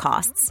medical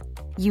costs?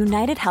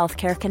 United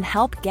Healthcare can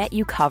help get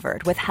you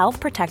covered with Health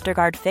Protector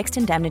Guard fixed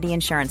indemnity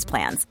insurance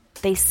plans.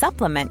 They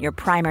supplement your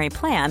primary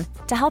plan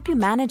to help you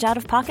manage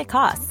out-of-pocket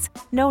costs.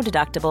 no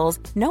deductibles,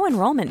 no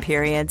enrollment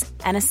periods,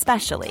 and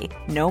especially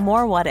no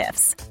more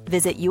what-ifs.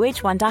 Visit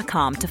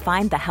UH1.com to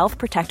find the Health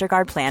Protector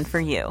Guard plan for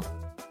you.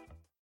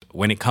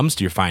 When it comes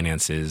to your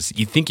finances,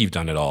 you think you've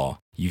done it all.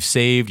 You've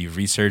saved, you've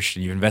researched,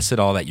 and you've invested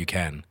all that you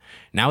can.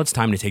 Now it's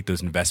time to take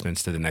those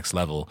investments to the next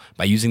level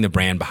by using the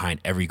brand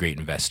behind every great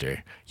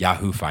investor,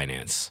 Yahoo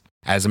Finance.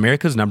 As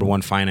America's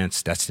 #1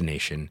 finance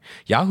destination,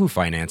 Yahoo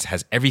Finance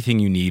has everything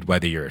you need,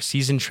 whether you're a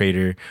seasoned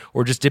trader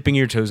or just dipping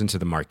your toes into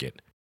the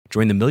market.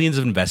 Join the millions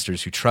of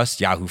investors who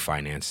trust Yahoo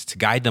Finance to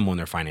guide them on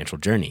their financial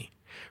journey.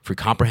 For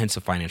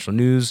comprehensive financial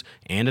news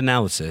and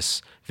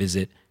analysis,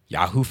 visit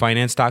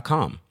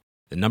yahoofinance.com,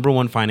 the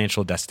 #1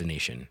 financial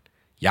destination,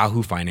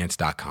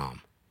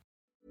 yahoofinance.com.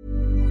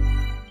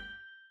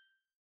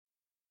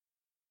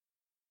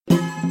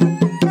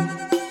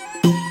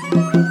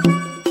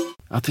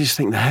 I just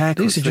think the haircuts.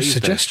 These are just days.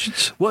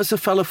 suggestions. What's the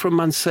fella from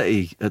Man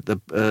City at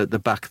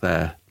the back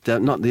there?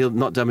 Not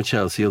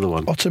Demichelis, the other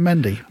one.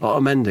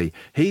 Otamendi.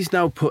 He's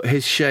now put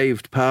his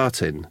shaved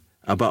part in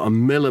about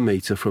 1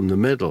 millimetre from the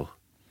middle.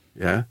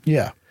 Yeah?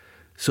 Yeah.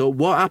 So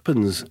what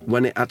happens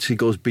when it actually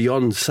goes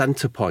beyond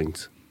centre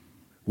point?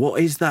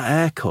 What is that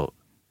haircut?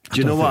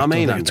 Do you know what I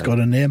mean? I think it's got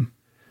a name.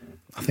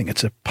 I think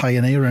it's a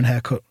pioneering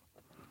haircut.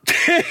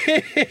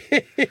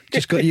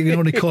 You can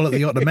only call it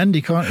the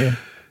Otamendi, can't you?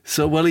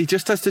 So, well, he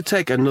just has to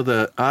take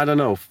another,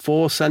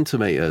 4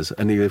 centimetres,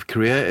 and he'll have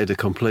created a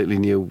completely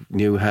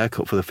new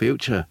haircut for the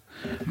future.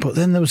 But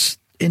then there was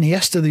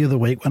Iniesta the other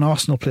week when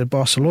Arsenal played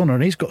Barcelona,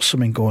 and he's got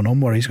something going on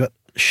where he's got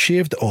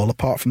shaved it all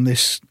apart from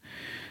this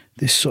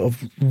sort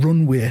of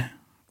runway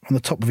on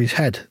the top of his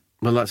head.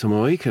 Well, that's a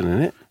Mohican,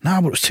 isn't it?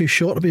 No, but it was too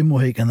short to be a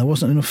Mohican. There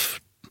wasn't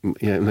enough.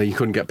 Yeah, no, you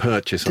couldn't get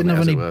purchase on it. Didn't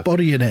have as any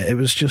body in it. It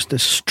was just a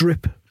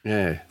strip.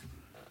 Yeah.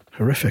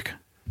 Horrific.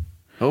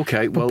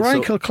 Okay, But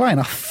Brian Kilcline,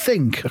 I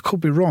think, I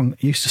could be wrong,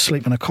 used to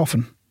sleep in a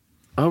coffin.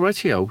 Oh,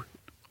 rightio.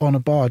 On a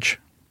barge.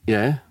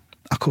 Yeah.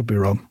 I could be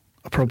wrong.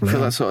 I probably For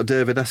am. that sort of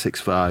David Essex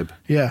vibe.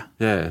 Yeah.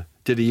 Yeah.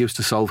 Did he used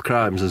to solve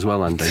crimes as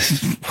well, Andy?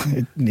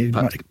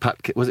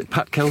 Was it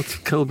Pat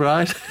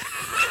Kilbride?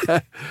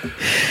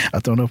 I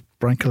don't know if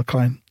Brian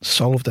Kilcline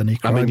solved any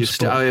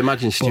crimes. I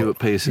imagine Stuart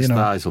Pearce's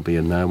thighs will be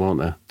in there, won't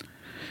they?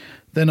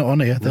 They're not on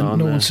here. No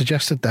one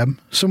suggested them.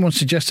 Someone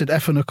suggested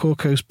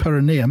Ephenecoco's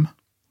perineum.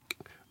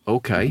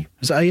 Okay.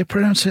 Is that how you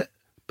pronounce it?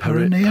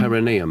 Perineum?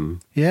 Perineum.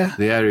 Yeah.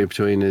 The area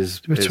between the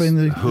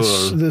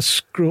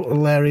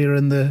scrotal area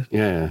and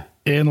the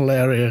anal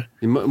area.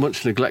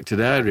 Much neglected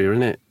area,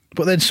 isn't it?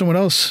 But then someone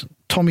else,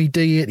 Tommy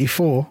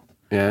D84,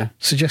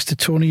 suggested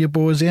Tony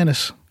Yeboah's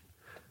anus.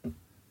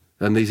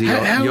 And these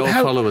are your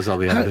followers, are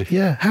they, Andy?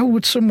 Yeah. How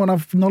would someone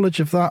have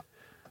knowledge of that?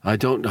 I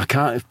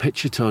can't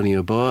picture Tony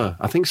Yeboah.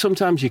 I think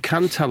sometimes you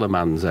can tell a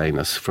man's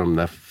anus from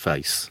their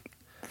face.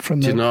 Do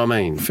you know what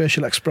I mean?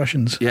 Facial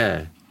expressions.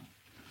 Yeah.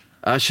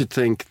 I should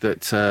think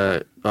that,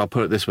 I'll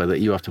put it this way, that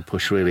you have to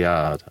push really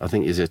hard. I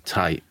think it's a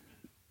tight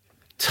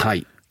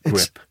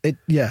grip.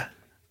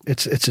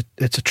 It's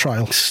a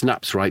trial. It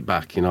snaps right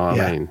back, you know what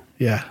I mean?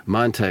 Yeah.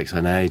 Mine takes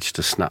an age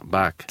to snap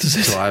back.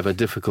 So I have a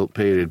difficult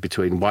period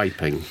between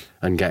wiping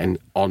and getting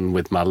on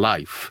with my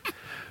life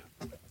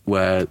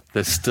where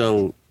there's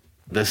still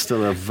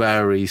a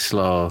very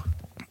slow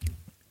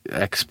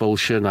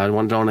expulsion. I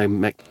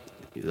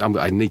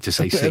need to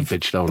say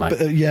seepage, don't I?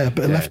 A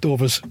bit of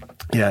leftovers.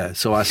 Yeah,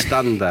 so I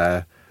stand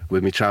there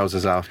with my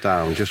trousers half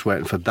down, just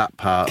waiting for that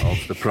part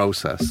of the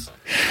process.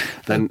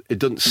 Then it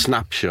doesn't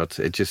snap shut.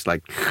 It just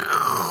like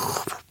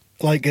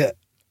a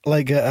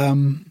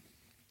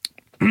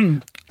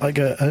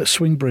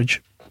swing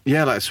bridge.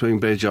 Yeah, like a swing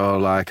bridge or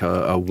like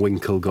a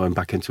winkle going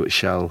back into its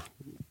shell.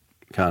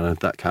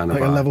 That kind of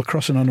like vibe. a level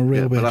crossing on a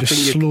railway,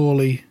 just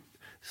slowly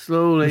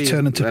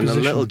return into and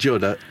position. A little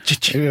judder,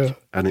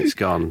 and it's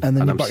gone. And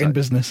then you're back in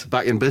business.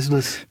 Back in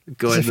business.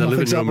 Go in the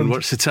living room and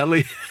watch the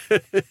telly.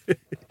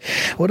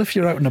 What if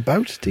you're out and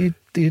about? Do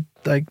you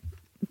like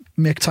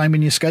make time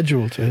in your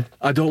schedule to?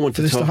 I don't want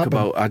to talk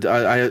about.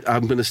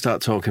 I'm going to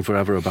start talking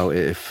forever about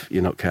it if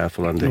you're not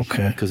careful, Andy.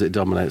 Okay. Because it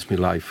dominates my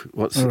life.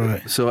 All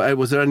right. So,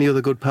 was there any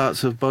other good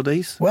parts of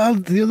bodies? Well,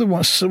 the other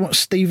one,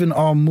 Stephen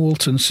R.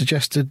 Moulton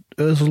suggested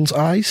Ozil's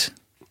eyes.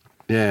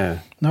 Yeah.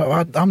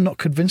 No, I'm not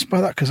convinced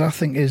by that because I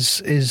think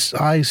his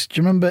eyes.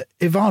 Do you remember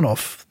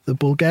Ivanov, the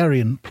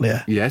Bulgarian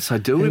player? Yes, I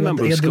do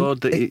remember. He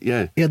scored. He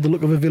had the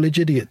look of a village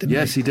idiot, didn't he?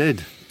 Yes, he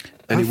did.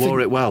 And he wore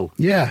it well.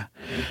 Yeah.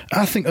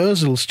 I think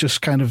Ozil's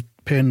just kind of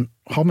paying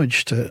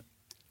homage to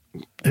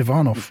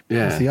Ivanov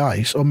with the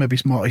eyes, or maybe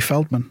it's Marty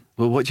Feldman.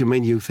 Well, what do you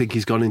mean? You think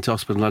he's gone into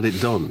hospital and had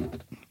it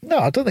done? No,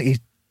 I don't think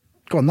he's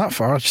gone that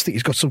far. I just think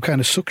he's got some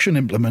kind of suction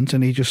implement,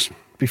 and he just,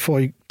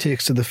 before he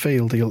takes to the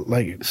field, he'll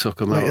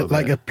suck him out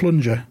like a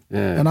plunger,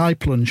 an eye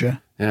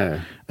plunger.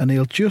 Yeah. And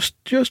he'll just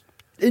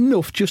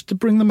enough just to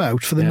bring them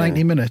out for the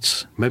 90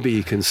 minutes. Maybe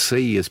you can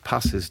see his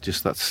passes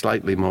just that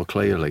slightly more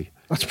clearly.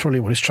 That's probably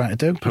what he's trying to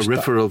do.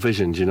 Peripheral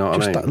vision, do you know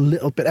what I mean? Just that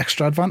little bit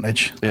extra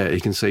advantage. Yeah,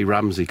 you can see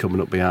Ramsey coming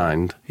up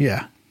behind.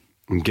 Yeah.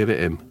 And give it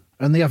him.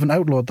 And they haven't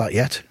outlawed that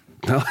yet.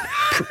 No.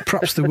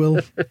 Perhaps they will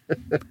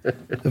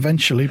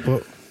eventually,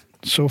 but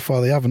so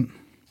far they haven't.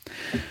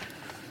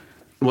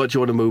 What do you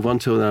want to move on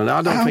to then?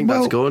 I don't think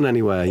that's going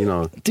anywhere, you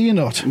know. Do you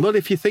not? Well,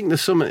 if you think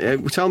there's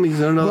something... tell me,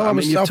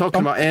 you're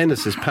talking about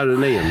anuses,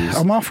 perineums.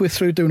 I'm halfway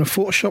through doing a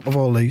Photoshop of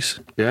all these.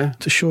 Yeah?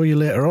 To show you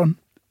later on.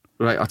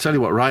 Right, I'll tell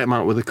you what, write them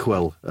out with a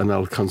quill and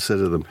I'll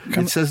consider them.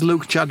 It says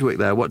Luke Chadwick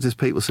there. What does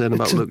people saying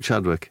about Luke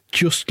Chadwick?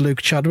 Just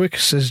Luke Chadwick,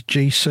 says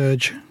G.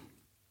 Surge.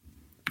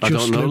 I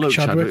don't know Luke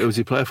Chadwick. Who was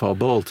he play for?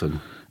 Bolton?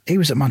 He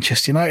was at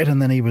Manchester United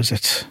and then he was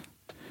at...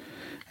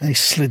 And he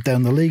slid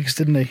down the leagues,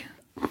 didn't he?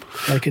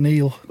 Like an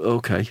eel.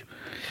 Okay.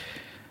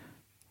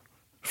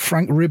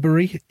 Frank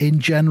Ribery, in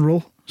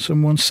general,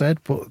 someone said,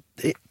 but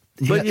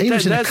he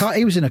was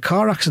in a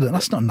car accident.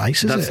 That's not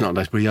nice, is it? That's not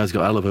nice, but he has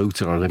got a hell of a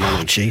hooter on him.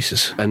 Oh,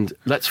 Jesus. And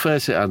let's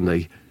face it,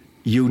 Andy,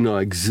 you know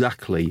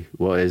exactly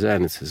what his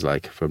anus is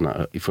like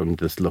from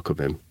this look of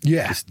him.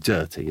 Yeah. It's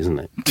dirty, isn't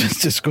it?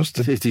 It's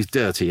disgusting. It's his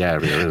dirty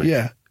area, isn't it?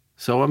 Yeah.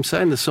 So I'm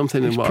saying there's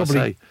something in what I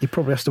say. He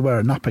probably has to wear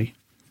a nappy.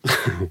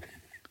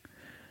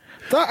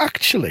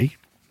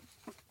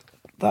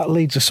 That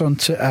leads us on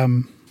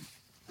to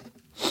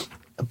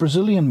a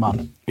Brazilian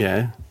man.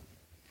 Yeah.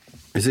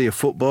 Is he a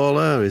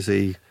footballer?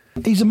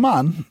 He's a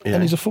man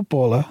and he's a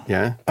footballer.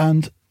 Yeah.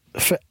 And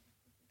for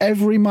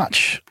every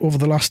match over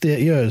the last 8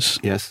 years,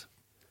 yes,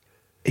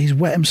 he's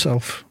wet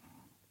himself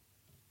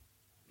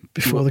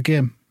before the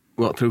game.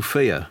 What, through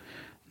fear?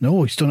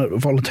 No, he's done it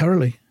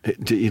voluntarily.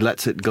 He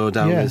lets it go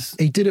down his...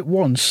 He did it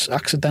once,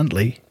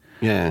 accidentally.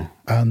 Yeah.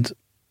 And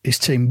his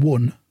team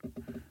won.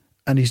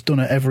 And he's done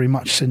it every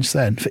match since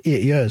then for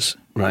 8 years.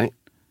 Right.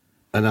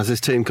 And has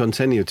his team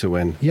continued to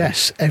win?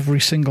 Yes, every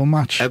single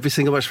match. Every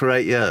single match for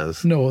 8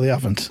 years? No, they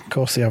haven't. Of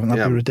course they haven't.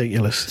 That'd be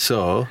ridiculous.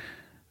 So,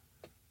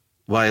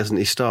 why hasn't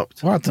he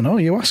stopped? Well, I don't know.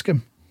 You ask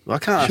him. Well, I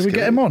can't ask him. Should we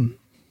get him on?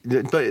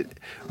 But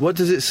what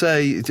does it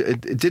say?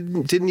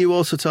 Didn't you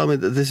also tell me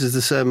that this is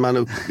the same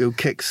man who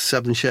kicks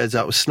 7 shades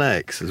out of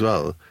snakes as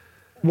well?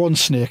 One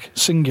snake,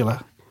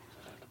 singular.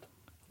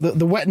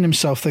 The wetting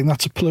himself thing,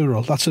 that's a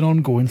plural. That's an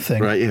ongoing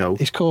thing. Right, you know.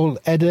 He's called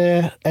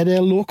Eder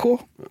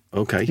Loco.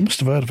 Okay. You must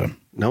have heard of him.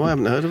 No, I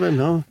haven't heard of him,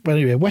 no. But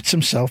anyway, wets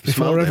himself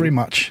before every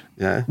match.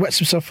 Yeah. Wets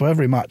himself for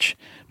every match.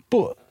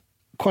 But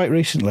quite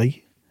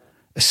recently,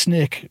 a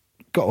snake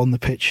got on the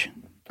pitch,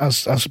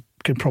 as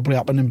can probably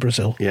happen in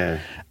Brazil. Yeah.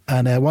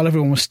 And while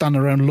everyone was standing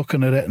around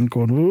looking at it and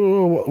going,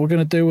 "Whoa, what we're going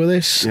to do with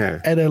this?"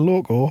 Eder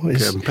Loco,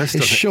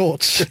 his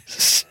shorts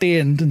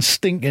stained and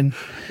stinking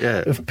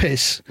of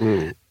piss.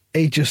 Mm.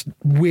 He just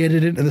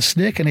waded into the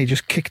snake and he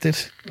just kicked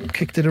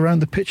it around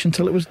the pitch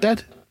until it was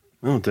dead.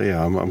 Oh dear,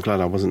 I'm glad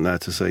I wasn't there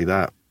to see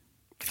that.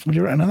 What do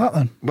you reckon of that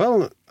then?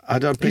 Well, I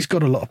don't. He's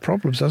got a lot of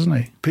problems, hasn't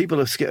he? People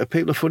are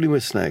funny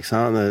with snakes,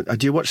 aren't they?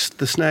 Do you watch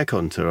The Snake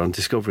Hunter on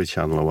Discovery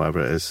Channel or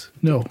whatever it is?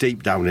 No.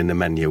 Deep down in the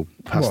menu,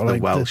 past the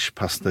Welsh,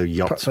 past the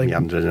yachts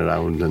meandering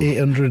around. And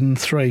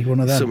 803,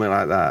 one of them. Something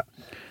like that.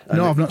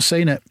 No, I've not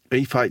seen it.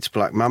 He fights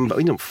black mamba.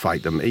 He don't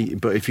fight them,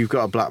 but if you've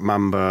got a black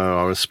mamba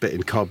or a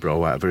spitting cobra or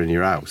whatever in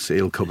your house,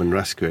 he'll come and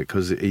rescue it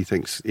because he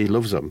thinks he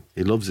loves them.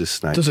 He loves his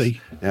snakes. Does he?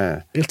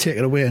 Yeah. He'll take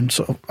it away and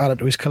sort of add it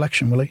to his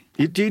collection, will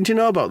he? Do you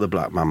know about the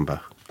black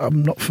mamba?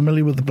 I'm not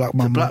familiar with the black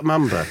mamba. The black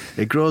mamba,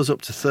 it grows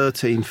up to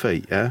 13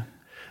 feet, yeah?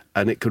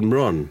 And it can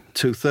run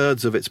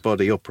 2/3 of its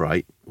body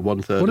upright,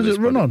 1/3 What does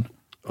it run on?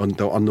 On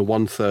the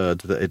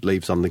 1/3 that it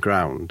leaves on the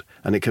ground.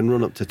 And it can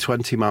run up to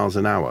 20 miles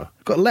an hour.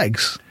 Got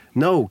legs?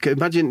 No,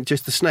 imagine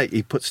just the snake.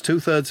 He puts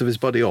 2/3 of his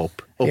body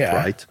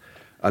upright,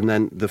 and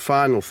then the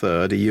final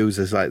third he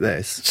uses like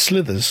this.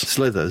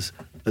 Slithers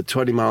at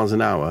 20 miles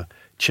an hour,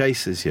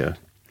 chases you.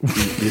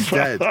 You're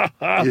dead.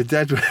 You're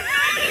dead.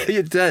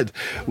 You're dead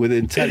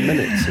within 10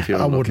 minutes if you're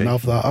unlucky. I wouldn't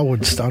have that. I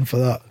wouldn't stand for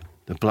that.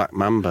 The black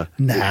mamba.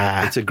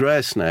 Nah. It's a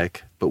grey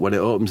snake, but when it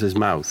opens his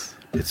mouth,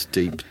 it's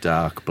deep,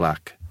 dark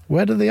black.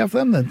 Where do they have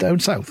them then? Down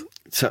south?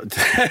 So,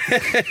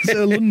 is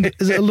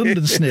it a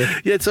London snake?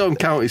 Yeah, it's on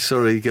County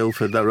Surrey,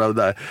 Guildford, that road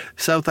there.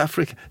 South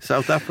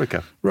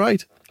Africa.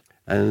 Right.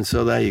 And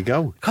so there you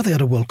go. God, they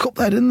had a World Cup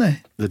there, didn't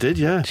they? They did,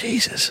 yeah.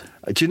 Jesus.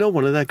 Do you know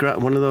one of those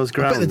grounds?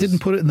 I bet they didn't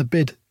put it in the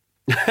bid.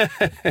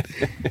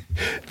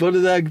 One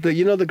of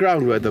the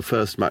ground where the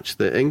first match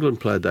that England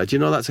played there. Do you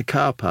know that's a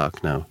car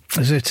park now?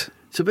 Is it?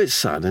 It's a bit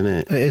sad, isn't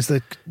it? It is.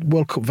 The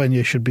World Cup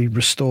venue should be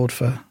restored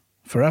for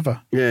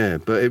forever. Yeah,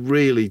 but it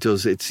really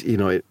does. It's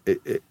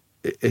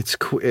it's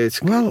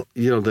well,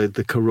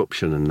 the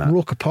corruption and that.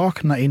 Roker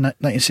Park,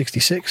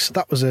 1966.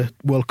 That was a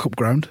World Cup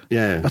ground.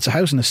 Yeah, that's a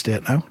housing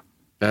estate now.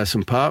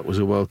 Ayresome Park was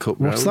a World Cup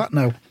ground. What's that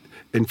now?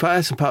 In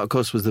fact, Ayresome Park, of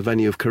course, was the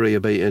venue of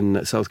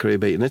South Korea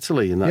beating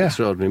Italy in that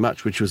extraordinary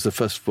match, which was the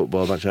first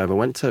football match I ever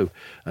went to.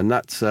 And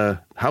that's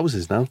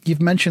houses now.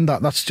 You've mentioned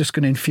that. That's just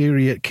going to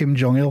infuriate Kim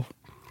Jong-il,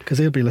 because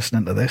he'll be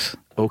listening to this.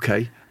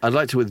 Okay. I'd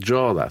like to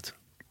withdraw that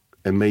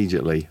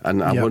immediately.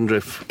 And I wonder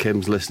if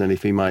Kim's listening,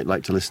 if he might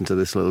like to listen to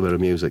this little bit of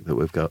music that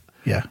we've got.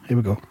 Yeah, here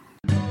we go.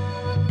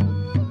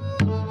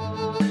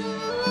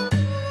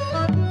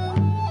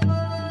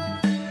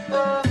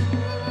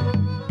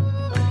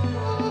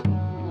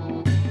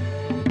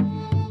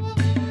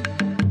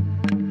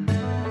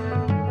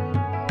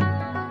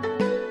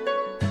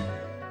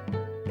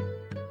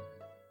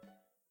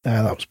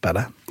 That was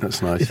better.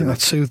 That's nice. You think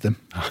that soothed him?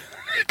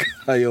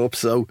 I hope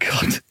so.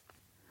 God.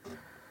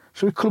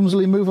 Should we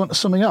clumsily move on to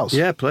something else?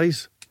 Yeah,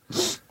 please.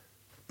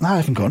 No, I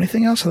haven't got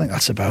anything else. I think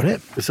that's about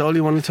it. It's all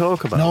you want to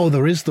talk about? No,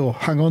 there is, though.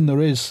 Hang on,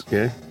 there is.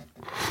 Yeah.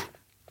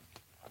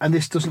 And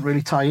this doesn't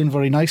really tie in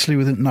very nicely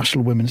with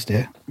International Women's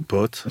Day.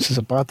 But? This is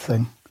a bad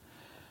thing.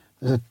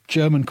 There's a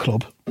German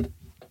club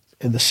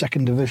in the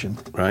second division.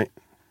 Right.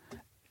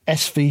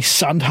 SV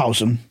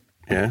Sandhausen.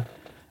 Yeah.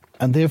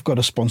 And they've got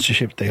a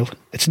sponsorship deal.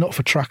 It's not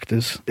for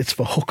tractors, it's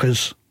for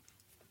hookers.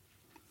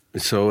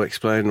 So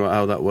explain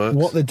how that works.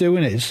 What they're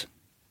doing is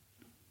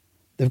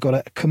they've got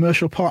a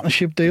commercial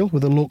partnership deal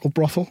with a local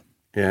brothel.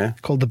 Yeah.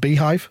 Called the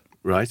Beehive.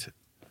 Right.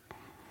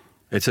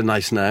 It's a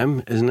nice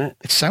name, isn't it?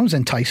 It sounds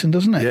enticing,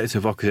 doesn't it? Yeah, it's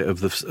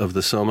evocative of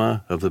the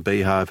summer, of the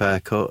Beehive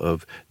haircut,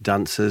 of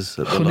dances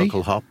at the Honey.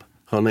 local hop.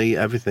 Honey,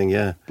 everything,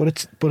 yeah. But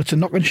it's a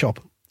knocking shop.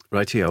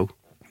 Rightio.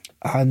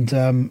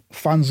 And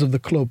fans of the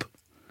club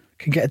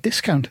can get a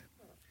discount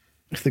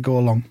if they go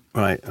along.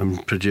 Right, and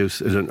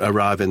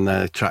arrive in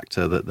their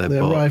tractor that they've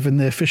bought. They arrive in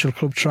the official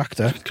club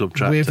tractor,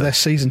 wave their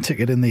season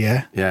ticket in the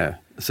air. Yeah,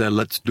 say,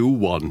 let's do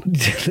one.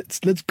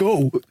 let's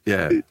go.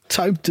 Yeah.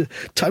 Time to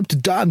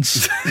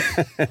dance.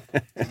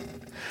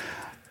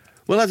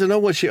 Well, I don't know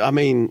what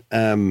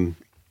a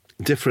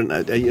different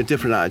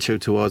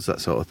attitude towards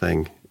that sort of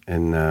thing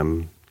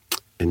in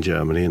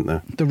Germany, isn't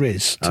there? There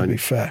is, to be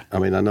fair. I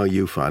mean, I know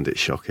you find it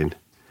shocking.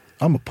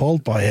 I'm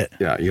appalled by it.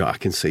 Yeah, I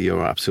can see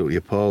you're absolutely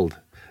appalled.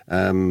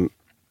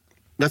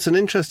 That's an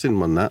interesting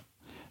one, that.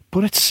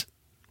 But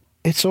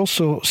it's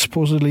also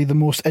supposedly the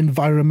most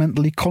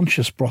environmentally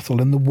conscious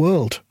brothel in the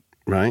world.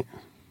 Right.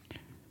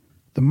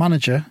 The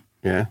manager,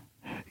 yeah,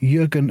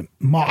 Jürgen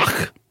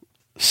Mach,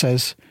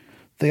 says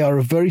they are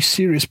a very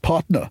serious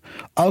partner.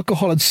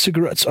 Alcohol and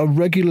cigarettes are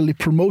regularly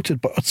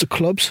promoted at the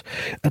clubs.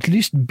 At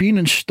least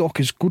Bienenstock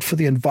is good for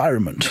the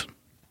environment.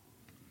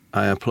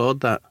 I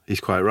applaud that.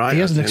 He's quite right. He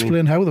hasn't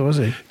explained how, though, has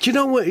he? Do you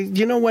know what?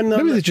 When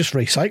maybe they just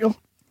recycle.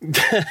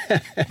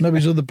 Maybe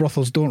these other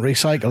brothels don't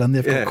recycle, and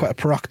they've got quite a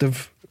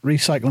proactive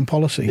recycling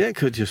policy. Yeah, it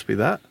could just be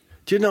that.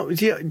 Do you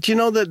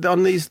know that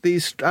on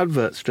these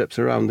advert strips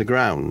around the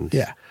ground?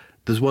 Yeah.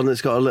 There's one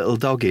that's got a little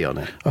doggy on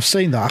it. I've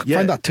seen that. I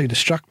find that too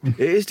distracting.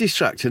 It is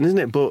distracting, isn't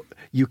it? But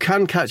you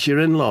can catch your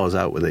in-laws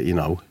out with it,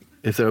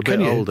 if they're a bit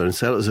older, and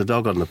say, there's a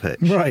dog on the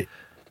pitch. Right.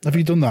 Have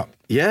you done that?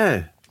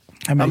 Yeah.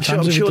 I'm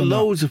sure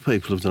loads of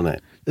people have done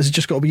it. Has it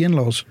just got to be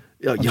in-laws?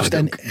 Yeah,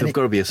 they've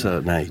got to be a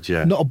certain age,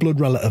 yeah. Not a blood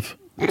relative.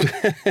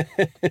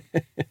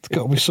 It's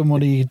got to be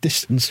somebody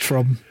distanced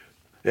from.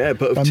 Yeah,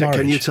 but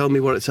can you tell me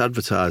what it's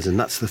advertising?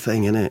 That's the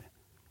thing, isn't it?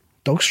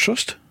 Dogs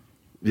Trust?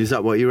 Is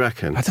that what you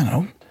reckon? I don't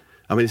know.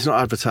 I mean, it's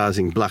not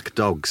advertising black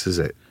dogs, is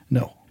it?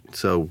 No.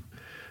 So,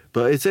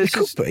 but it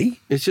could be.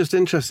 It's just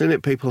interesting, isn't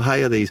it? People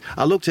hire these.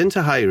 I looked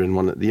into hiring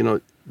one.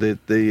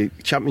 The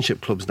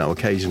championship clubs now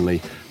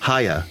occasionally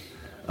hire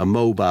a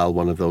mobile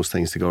one of those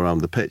things to go around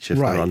the pitch if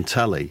they're on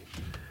telly.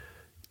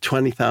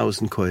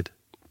 20,000 quid.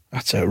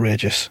 That's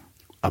outrageous.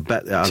 I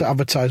bet to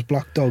advertise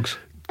black dogs.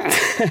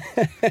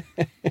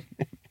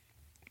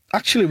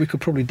 Actually, we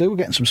could probably do. We're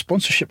getting some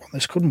sponsorship on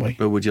this, couldn't we?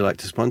 Well, would you like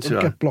to sponsor?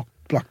 We'd get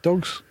Black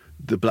Dogs.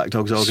 The Black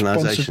Dogs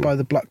organisation. Sponsored by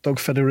the Black Dog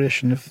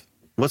Federation.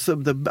 What's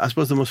I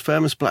suppose the most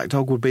famous black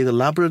dog would be the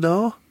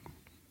Labrador?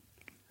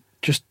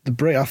 Just the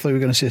breed. I thought you were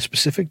going to say a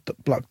specific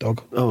black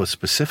dog. Oh, a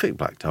specific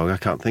black dog? I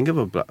can't think of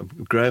a black.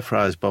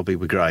 Greyfriars Bobby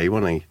were grey,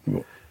 wasn't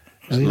he?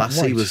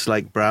 Lassie was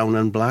like brown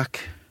and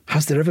black.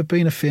 Has there ever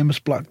been a famous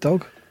black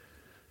dog?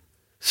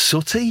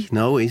 Sooty?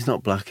 No, he's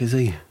not black, is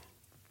he?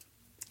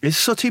 Is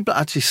Sooty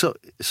black? Actually,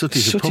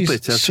 Sooty's a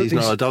puppet. He's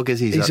not a dog, is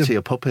he? He's actually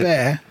a puppet.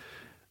 Bear,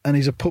 and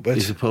he's a puppet.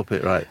 He's a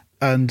puppet, right.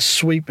 And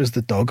Sweep is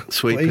the dog.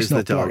 Sweep is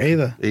the dog. Black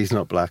either. He's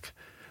not black.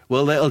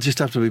 Well, it'll just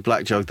have to be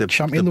Black Dog.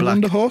 Champion the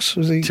Wonder Horse?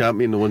 Was he?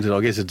 Champion the Wonder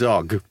Dog is a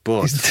dog,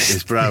 but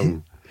it's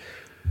brown.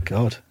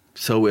 God.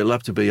 So it'll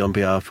have to be on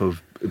behalf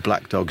of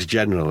black dogs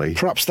generally.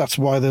 Perhaps that's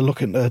why they're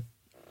looking to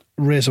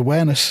raise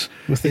awareness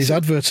with these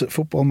adverts at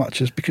football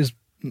matches, because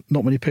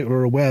not many people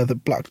are aware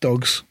that black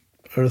dogs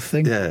are a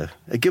thing. Yeah.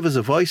 Give us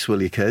a voice,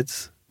 will you,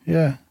 kids?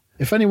 Yeah.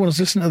 If anyone's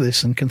listening to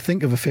this and can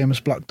think of a famous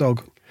black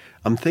dog,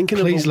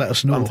 please let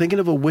us know. I'm thinking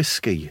of a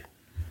whiskey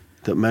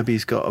that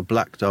maybe's got a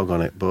black dog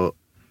on it, but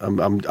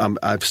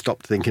I've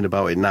stopped thinking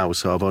about it now,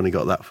 so I've only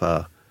got that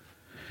far.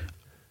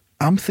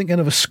 I'm thinking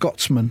of a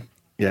Scotsman.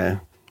 Yeah.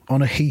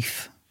 On a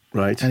heath.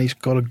 Right. And he's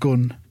got a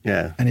gun.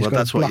 Yeah. And he's got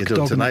that's a black what you're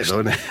doing tonight, though,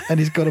 isn't it? And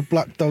he's got a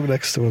black dog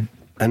next to him.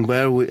 And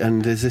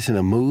and is this in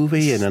a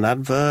movie, in an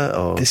advert,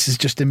 or? This is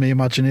just in my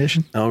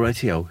imagination. Oh,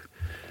 rightio.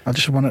 I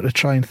just wanted to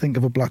try and think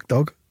of a black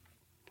dog.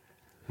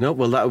 No,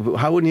 well,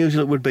 how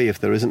unusual it would be if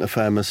there isn't a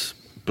famous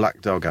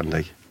black dog,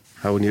 Andy.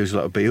 How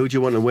unusual it would be. Who do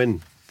you want to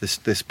win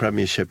this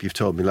Premiership? You've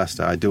told me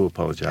Leicester. I do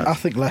apologise. I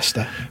think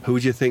Leicester. Who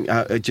do you think?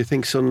 Do you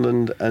think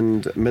Sunderland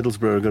and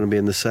Middlesbrough are going to be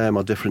in the same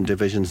or different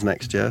divisions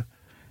next year?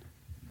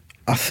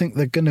 I think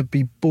they're going to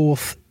be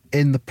both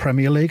in the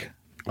Premier League.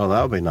 Oh,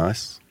 that would be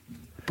nice.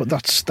 But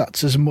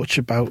that's as much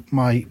about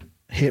my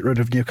hatred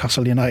of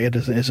Newcastle United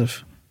as it is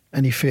of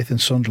any faith in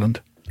Sunderland.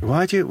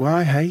 Why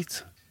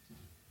hate?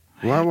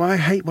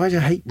 Why do you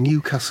hate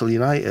Newcastle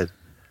United?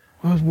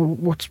 Well,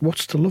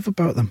 what's to love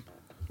about them?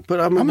 But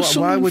I mean, I'm a why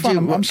Sunderland would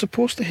fan. you? I'm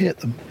supposed to hate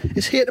them.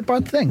 Is hate a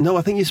bad thing? No,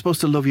 I think you're supposed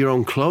to love your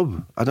own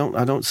club. I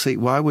don't see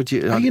why would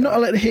you. Are you not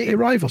allowed to hate your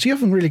rivals? You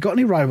haven't really got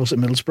any rivals at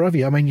Middlesbrough, have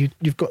you? I mean,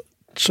 you've got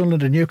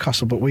Sunderland and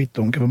Newcastle, but we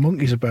don't give a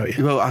monkeys about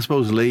you. Well, I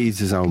suppose Leeds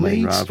is our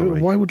main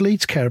rivalry. Why would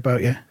Leeds care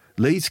about you?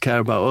 Leeds care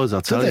about us,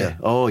 I'll tell you.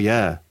 Oh,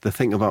 yeah. They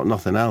think about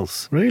nothing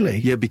else. Really?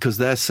 Yeah, because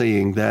they're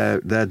seeing their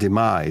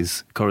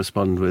demise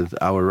correspond with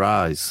our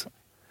rise.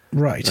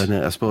 Right. And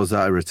I suppose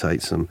that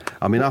irritates them.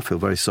 I mean, I feel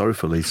very sorry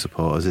for Leeds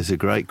supporters. It's a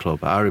great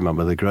club. I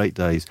remember the great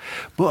days.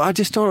 But I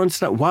just don't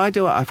understand.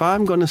 If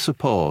I'm going to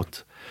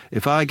support,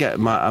 if I get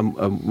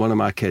one of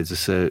my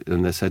kids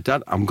and they say,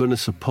 Dad, I'm going to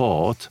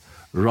support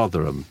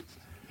Rotherham.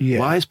 Yeah.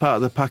 Why is part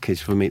of the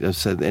package for me to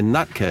say, in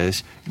that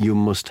case, you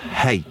must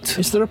hate?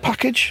 Is there a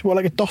package? Well,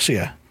 like a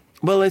dossier?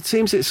 Well, it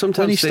seems it sometimes.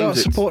 When you start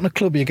supporting a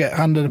club, you get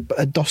handed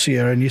a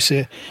dossier and you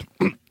say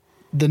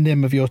the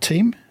name of your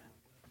team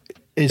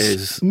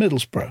is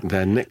Middlesbrough.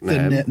 Their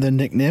nickname. The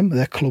nickname,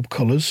 their club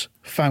colours,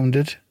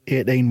 founded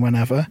 18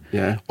 whenever.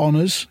 Yeah.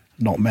 Honours,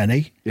 not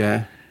many.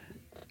 Yeah.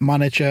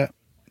 Manager,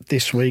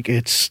 this week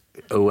it's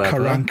Whoever.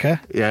 Karanka.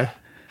 Yeah.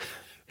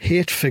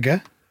 Hate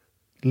figure,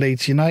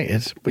 Leeds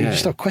United. But you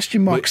just have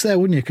question marks there,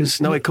 wouldn't you? Cause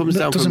no, it comes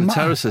down from the matter.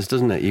 terraces,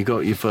 doesn't it? You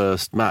got your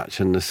first match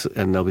and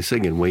they'll be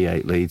singing "We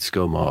hate Leeds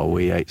Scum" or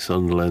 "We hate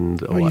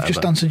Sunderland" or well, you've whatever.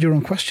 just answered your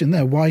own question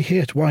there. Why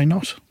hate? Why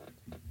not?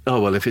 Oh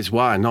well, if it's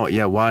why not,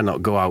 yeah, why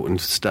not go out and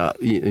start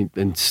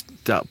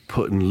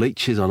putting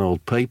leeches on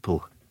old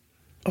people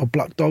or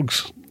black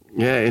dogs?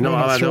 Yeah, you know,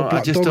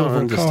 I just don't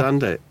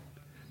understand it.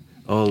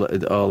 All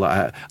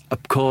that.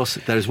 Of course,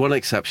 there's one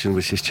exception,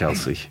 which is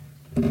Chelsea.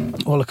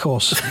 Well, of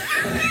course.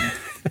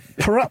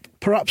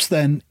 Perhaps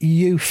then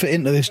you fit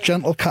into this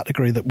gentle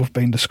category that we've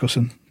been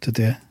discussing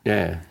today.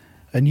 Yeah.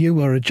 And you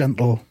were a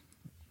gentleman.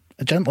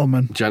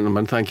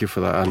 Gentleman, thank you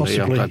for that, Andy.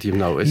 Possibly. I'm glad you've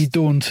noticed. You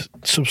don't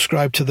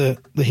subscribe to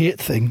the hate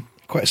thing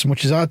quite as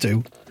much as I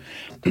do,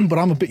 but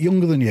I'm a bit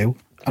younger than you,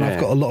 and I've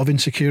got a lot of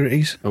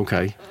insecurities.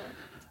 Okay.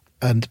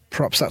 And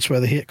perhaps that's where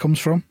the hate comes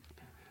from.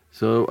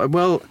 So,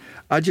 well,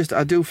 I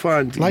do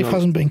find... Life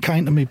hasn't been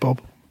kind to me,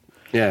 Bob.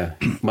 Yeah.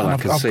 Well, I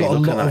can see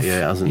looking at you,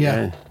 it hasn't.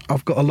 Yeah.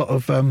 I've got a lot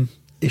of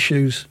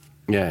issues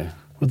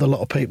with a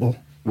lot of people.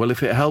 Well,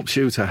 if it helps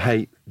you to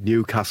hate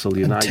Newcastle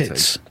United... And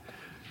tits.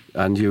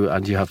 And you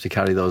have to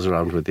carry those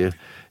around with you.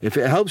 If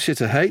it helps you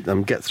to hate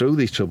them, get through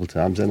these troubled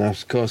times, then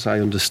of course I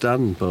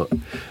understand. But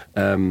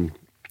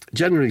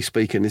generally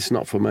speaking, it's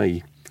not for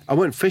me. I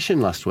went fishing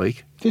last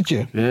week. Did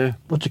you? Yeah.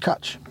 What'd you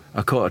catch?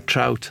 I caught a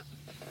trout.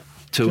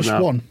 Just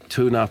one?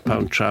 2.5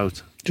 pound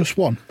trout. Just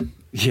one?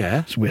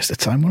 Yeah. It's a waste of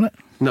time, wasn't it?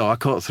 No, I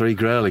caught 3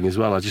 grayling as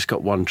well. I just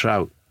got 1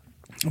 trout.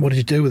 What did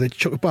you do with it?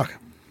 Chuck it back?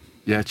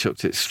 Yeah,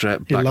 chucked it straight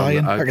back. You're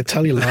lying. I can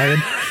tell you're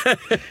lying.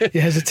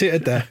 You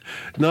hesitated there.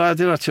 No, I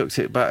did. I chucked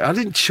it back. I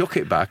didn't chuck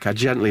it back. I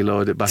gently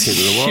lowered it back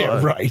into the water.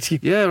 Yeah,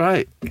 right. Yeah,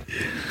 right.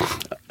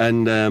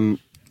 And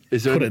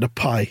is there put it in a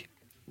pie?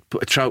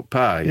 Put a trout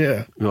pie?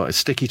 Yeah. What, a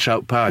sticky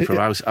trout pie from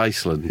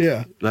Iceland?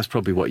 Yeah. That's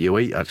probably what you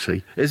eat,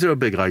 actually. Is there a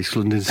big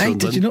Iceland in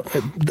Sunderland? Hey, did you know?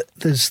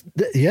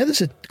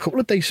 There's a couple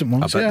of decent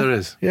ones. I bet there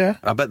is. Yeah.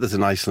 I bet there's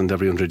an Iceland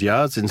every 100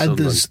 yards in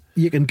Sunderland. And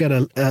you can get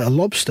a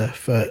lobster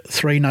for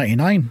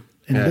 $3.99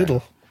 in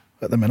Lidl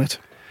at the minute.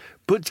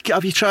 But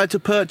have you tried to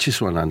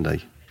purchase one,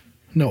 Andy?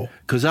 No.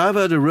 Because I've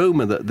heard a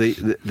rumour that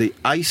the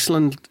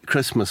Iceland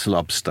Christmas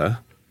lobster,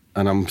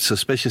 and I'm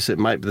suspicious it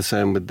might be the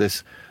same with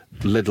this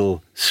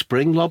little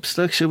spring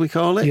lobster, shall we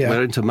call it? Yeah.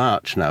 We're into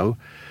March now.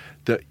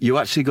 That you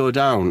actually go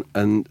down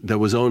and there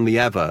was only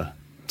ever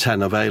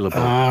 10 available.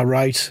 Ah,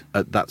 right.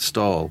 At that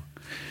store,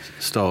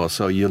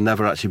 so you'll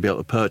never actually be able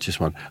to purchase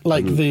one.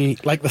 Like the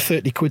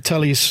 30 quid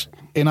tellies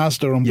in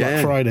Asda on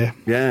Black Friday.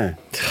 Yeah,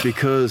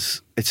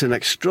 because it's an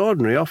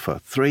extraordinary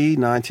offer,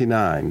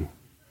 $3.99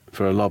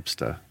 for a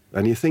lobster.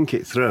 And you think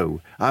it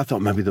through. I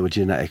thought maybe they were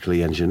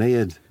genetically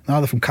engineered. No,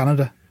 they're from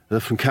Canada.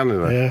 They're from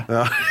Canada?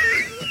 Yeah.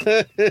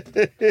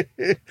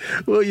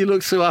 Well, you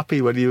look so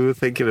happy when you were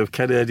thinking of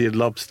Canadian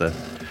lobster.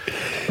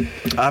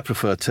 I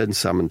prefer tinned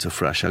salmon to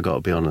fresh, I've got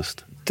to be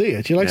honest. Do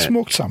you? Do you like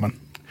smoked salmon?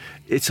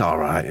 It's all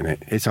right, isn't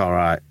it? It's all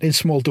right. In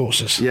small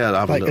doses? Yeah,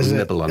 I'll have a little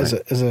nibble on it.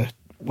 As a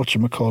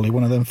whatchamacallit,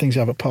 one of them things you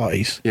have at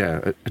parties?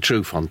 Yeah, a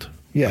true font.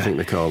 Yeah. I think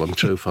they call them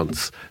true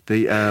fonts.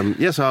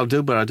 Yes, I'll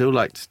do, but I do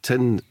like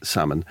tinned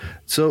salmon.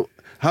 So...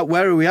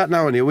 where are we at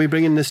now, Andy? Are we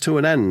bringing this to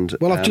an end?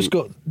 Well, I've just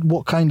got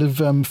what kind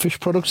of fish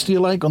products do you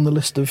like on the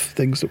list of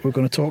things that we're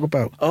going to talk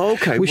about. Oh,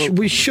 okay.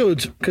 We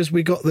should, because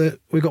we got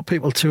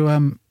people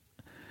to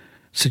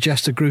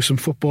suggest a gruesome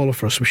footballer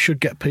for us. We should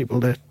get people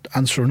to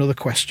answer another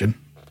question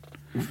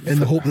in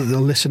the hope that they'll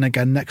listen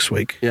again next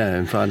week. Yeah,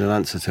 and find an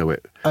answer to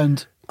it.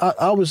 And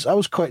I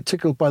was quite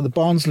tickled by the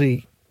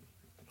Barnsley.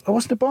 I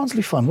wasn't a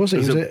Barnsley fan, was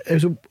it?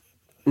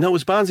 No, it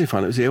was Barnsley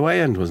fan. It was the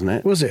away end, wasn't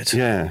it? Was it?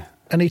 Yeah.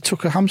 And he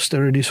took a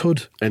hamster in his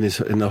hood. In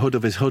the hood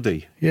of his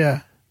hoodie.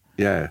 Yeah.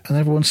 Yeah. And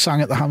everyone sang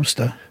at the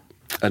hamster.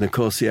 And of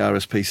course the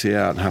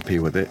RSPCA aren't happy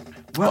with it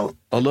Well,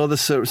 although the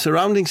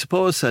surrounding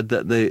supporters said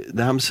that the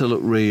hamster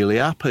looked really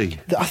happy.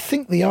 I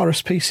think the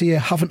RSPCA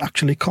haven't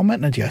actually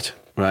commented yet.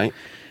 Right.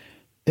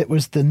 It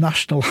was the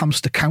National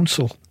Hamster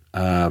Council.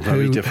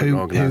 Very different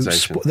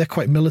organisation. They're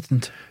quite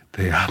militant.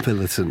 They are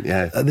militant,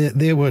 yeah.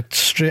 They were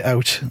straight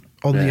out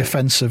on the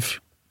offensive,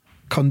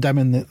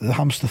 condemning the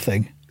hamster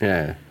thing.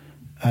 Yeah.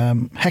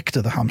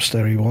 Hector the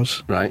hamster, he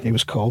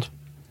was called.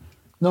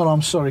 No,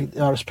 I'm sorry, the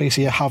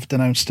RSPCA have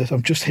denounced it.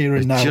 I'm just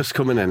hearing now. Just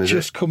coming in, is it?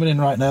 Just coming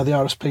in right now, the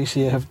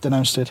RSPCA have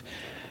denounced it.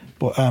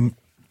 But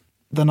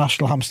the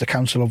National Hamster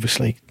Council,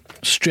 obviously,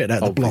 straight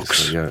out the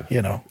blocks,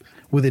 you know,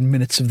 within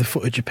minutes of the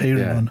footage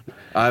appearing on.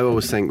 I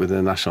always think with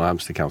the National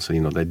Hamster Council,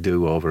 you know, they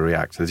do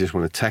overreact. They just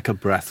want to take a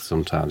breath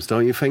sometimes,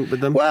 don't you think, with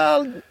them?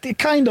 Well, they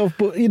kind of,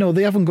 but, you know,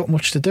 they haven't got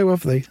much to do,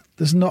 have they?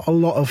 There's not a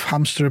lot of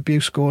hamster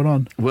abuse going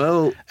on.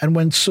 Well... And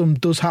when some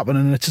does happen,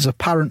 and it's as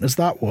apparent as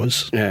that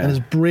was, and as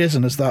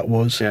brazen as that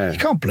was, you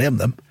can't blame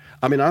them.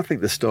 I mean, I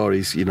think the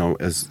stories, you know,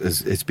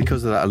 it's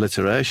because of that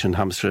alliteration,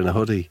 hamster in a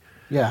hoodie.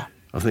 Yeah.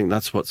 I think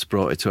that's what's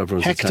brought it to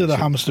everyone's Hector attention. the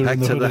hamster in the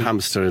hoodie. Hector the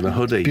hamster in a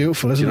hoodie.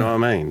 Beautiful, isn't it? Do you know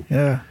what I mean?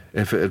 Yeah.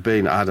 If it had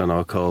been, I don't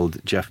know, called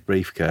Jeff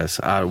Briefcase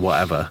or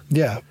whatever.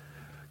 Yeah.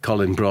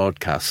 Colin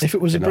Broadcast. If it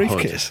was a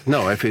briefcase?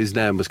 No, if his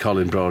name was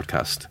Colin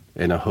Broadcast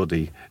in a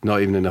hoodie,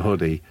 not even in a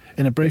hoodie.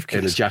 In a briefcase?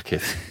 In a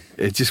jacket.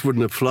 It just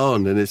wouldn't have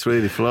flown, and it's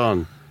really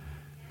flown.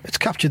 It's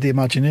captured the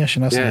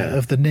imagination, hasn't it,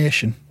 of the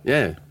nation.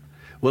 Yeah.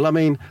 Well, I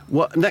mean,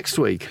 what next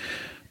week,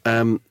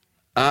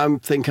 I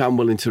think I'm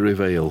willing to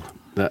reveal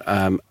that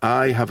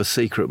I have a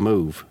secret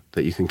move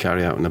that you can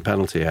carry out in the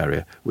penalty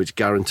area, which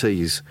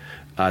guarantees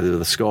either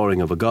the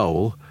scoring of a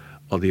goal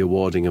or the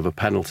awarding of a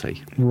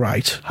penalty.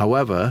 Right.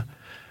 However,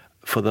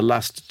 for the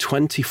last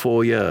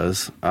 24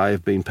 years, I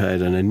have been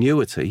paid an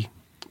annuity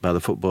by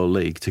the Football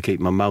League to keep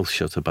my mouth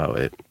shut about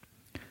it.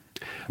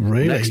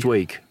 Really? Next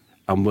week,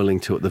 I'm willing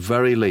to, at the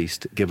very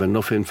least, give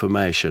enough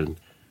information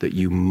that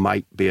you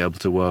might be able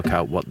to work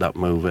out what that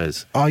move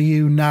is. Are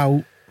you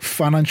now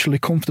financially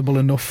comfortable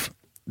enough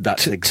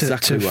to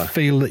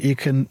feel that you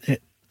can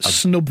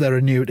snub their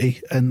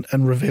annuity and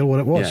reveal what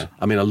it was? Yeah,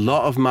 I mean, a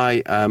lot of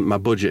my my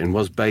budgeting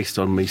was based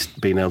on me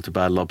being able to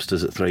buy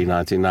lobsters at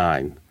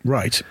 $3.99.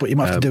 Right, but you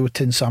might have to do a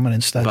tin salmon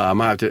instead. But I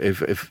might have to,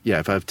 if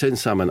I have tin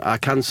salmon, I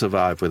can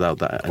survive without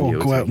that annuity.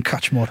 Or go out and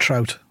catch more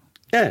trout.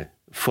 Yeah,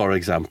 for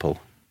example.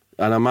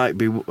 And I might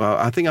be,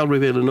 I think I'll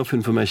reveal enough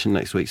information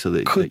next week so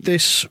that... Could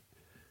this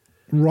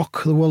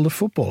rock the world of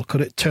football?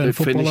 Could it turn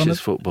football on?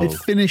 Football. It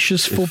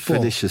finishes football. It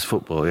finishes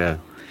football, yeah.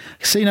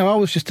 See, now I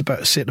was just about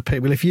to say to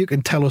people, if you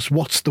can tell us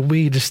what's the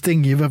weirdest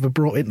thing you've ever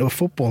brought into a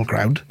football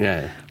ground,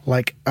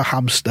 like a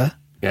hamster,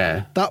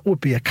 that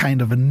would be a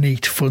kind of a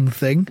neat, fun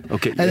thing.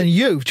 Okay, and then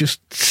you've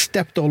just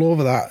stepped all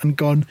over that and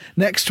gone,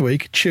 next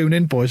week, tune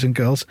in, boys and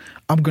girls,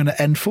 I'm going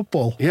to end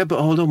football. Yeah, but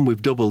hold on,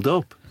 we've doubled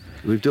up.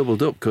 We've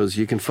doubled up because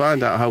you can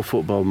find out how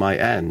football might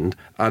end,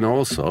 and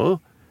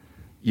also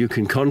you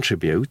can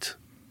contribute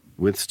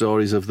with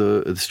stories of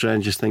the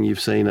strangest thing you've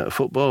seen at a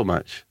football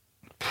match.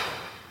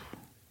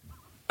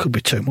 Could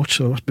be too much,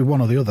 so it must be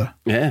one or the other.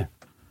 Yeah.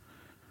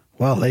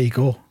 Well, there you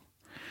go.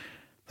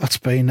 That's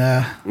been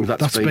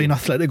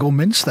Atletico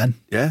Mince then.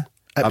 Yeah.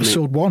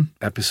 Episode 1.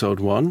 Episode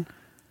 1.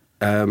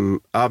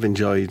 I've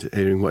enjoyed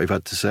hearing what you've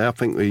had to say. I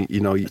think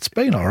it's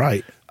been all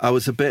right. I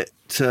was a bit.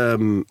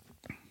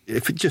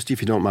 If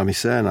you don't mind me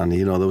saying,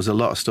 Andy, there was a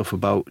lot of stuff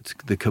about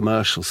the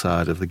commercial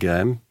side of the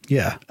game.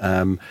 Yeah.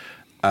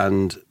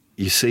 And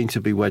you seem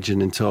to be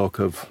wedging in talk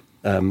of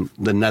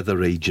the nether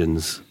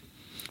regions.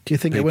 Do you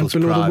think it went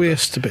below the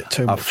waist a bit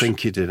too much? I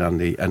think you did,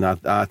 Andy, and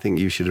I think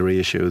you should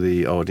reassure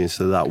the audience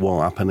that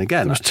won't happen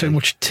again. There was too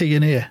much tea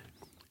in here.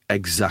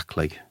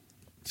 Exactly.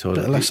 So a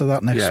bit less of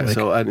that next week.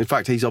 So, and in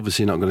fact, he's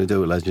obviously not going to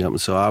do it, ladies and gentlemen,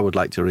 so I would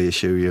like to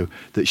reassure you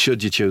that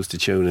should you choose to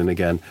tune in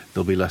again,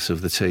 there'll be less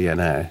of the tea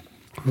and air.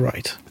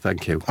 Right.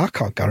 Thank you. I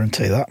can't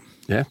guarantee that.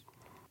 Yeah.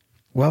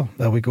 Well,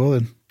 there we go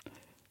then.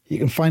 You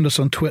can find us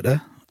on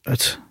Twitter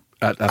at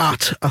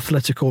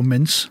Atletico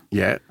Mince.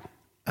 Yeah.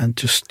 And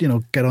just,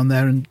 get on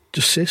there and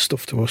just say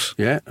stuff to us.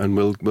 Yeah, and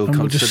we'll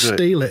just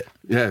steal it.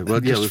 Yeah, well,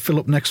 we'll fill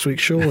up next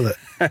week's show with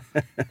it.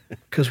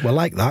 Because we're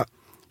like that.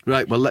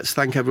 Right, well, let's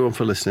thank everyone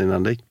for listening,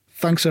 Andy.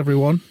 Thanks,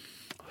 everyone.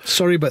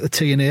 Sorry about the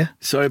tea in here.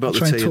 Sorry about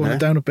the tea in here. Try and tone it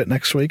down a bit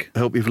next week. I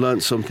hope you've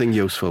learnt something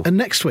useful. And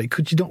next week,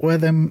 could you not wear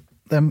them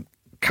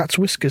cat's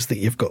whiskers that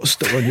you've got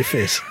stuck on your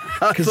face?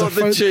 I thought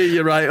they'd cheer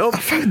you right up. I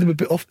found them a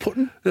bit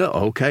off-putting. Yeah,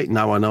 okay,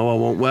 now I know I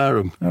won't wear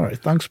them. All right,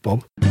 thanks,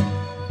 Bob.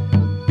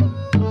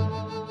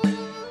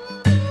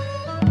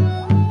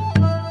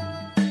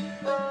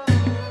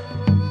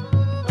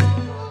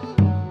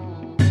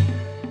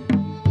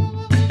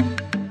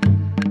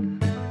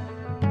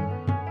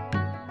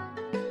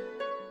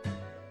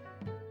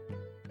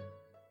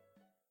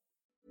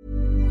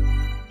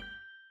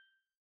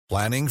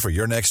 Planning for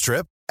your next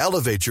trip?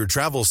 Elevate your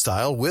travel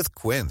style with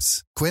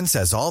Quince. Quince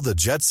has all the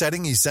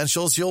jet-setting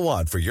essentials you'll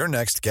want for your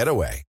next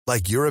getaway,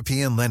 like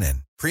European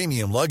linen,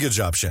 premium luggage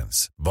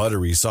options,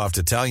 buttery soft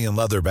Italian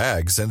leather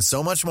bags, and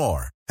so much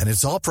more. And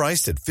it's all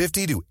priced at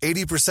 50 to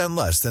 80%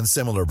 less than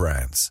similar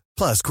brands.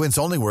 Plus, Quince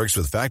only works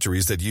with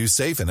factories that use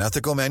safe and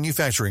ethical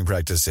manufacturing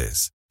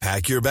practices.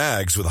 Pack your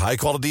bags with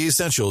high-quality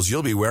essentials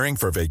you'll be wearing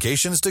for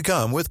vacations to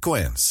come with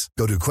Quince.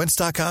 Go to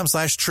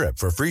quince.com/trip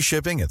for free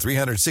shipping and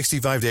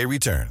 365-day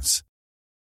returns.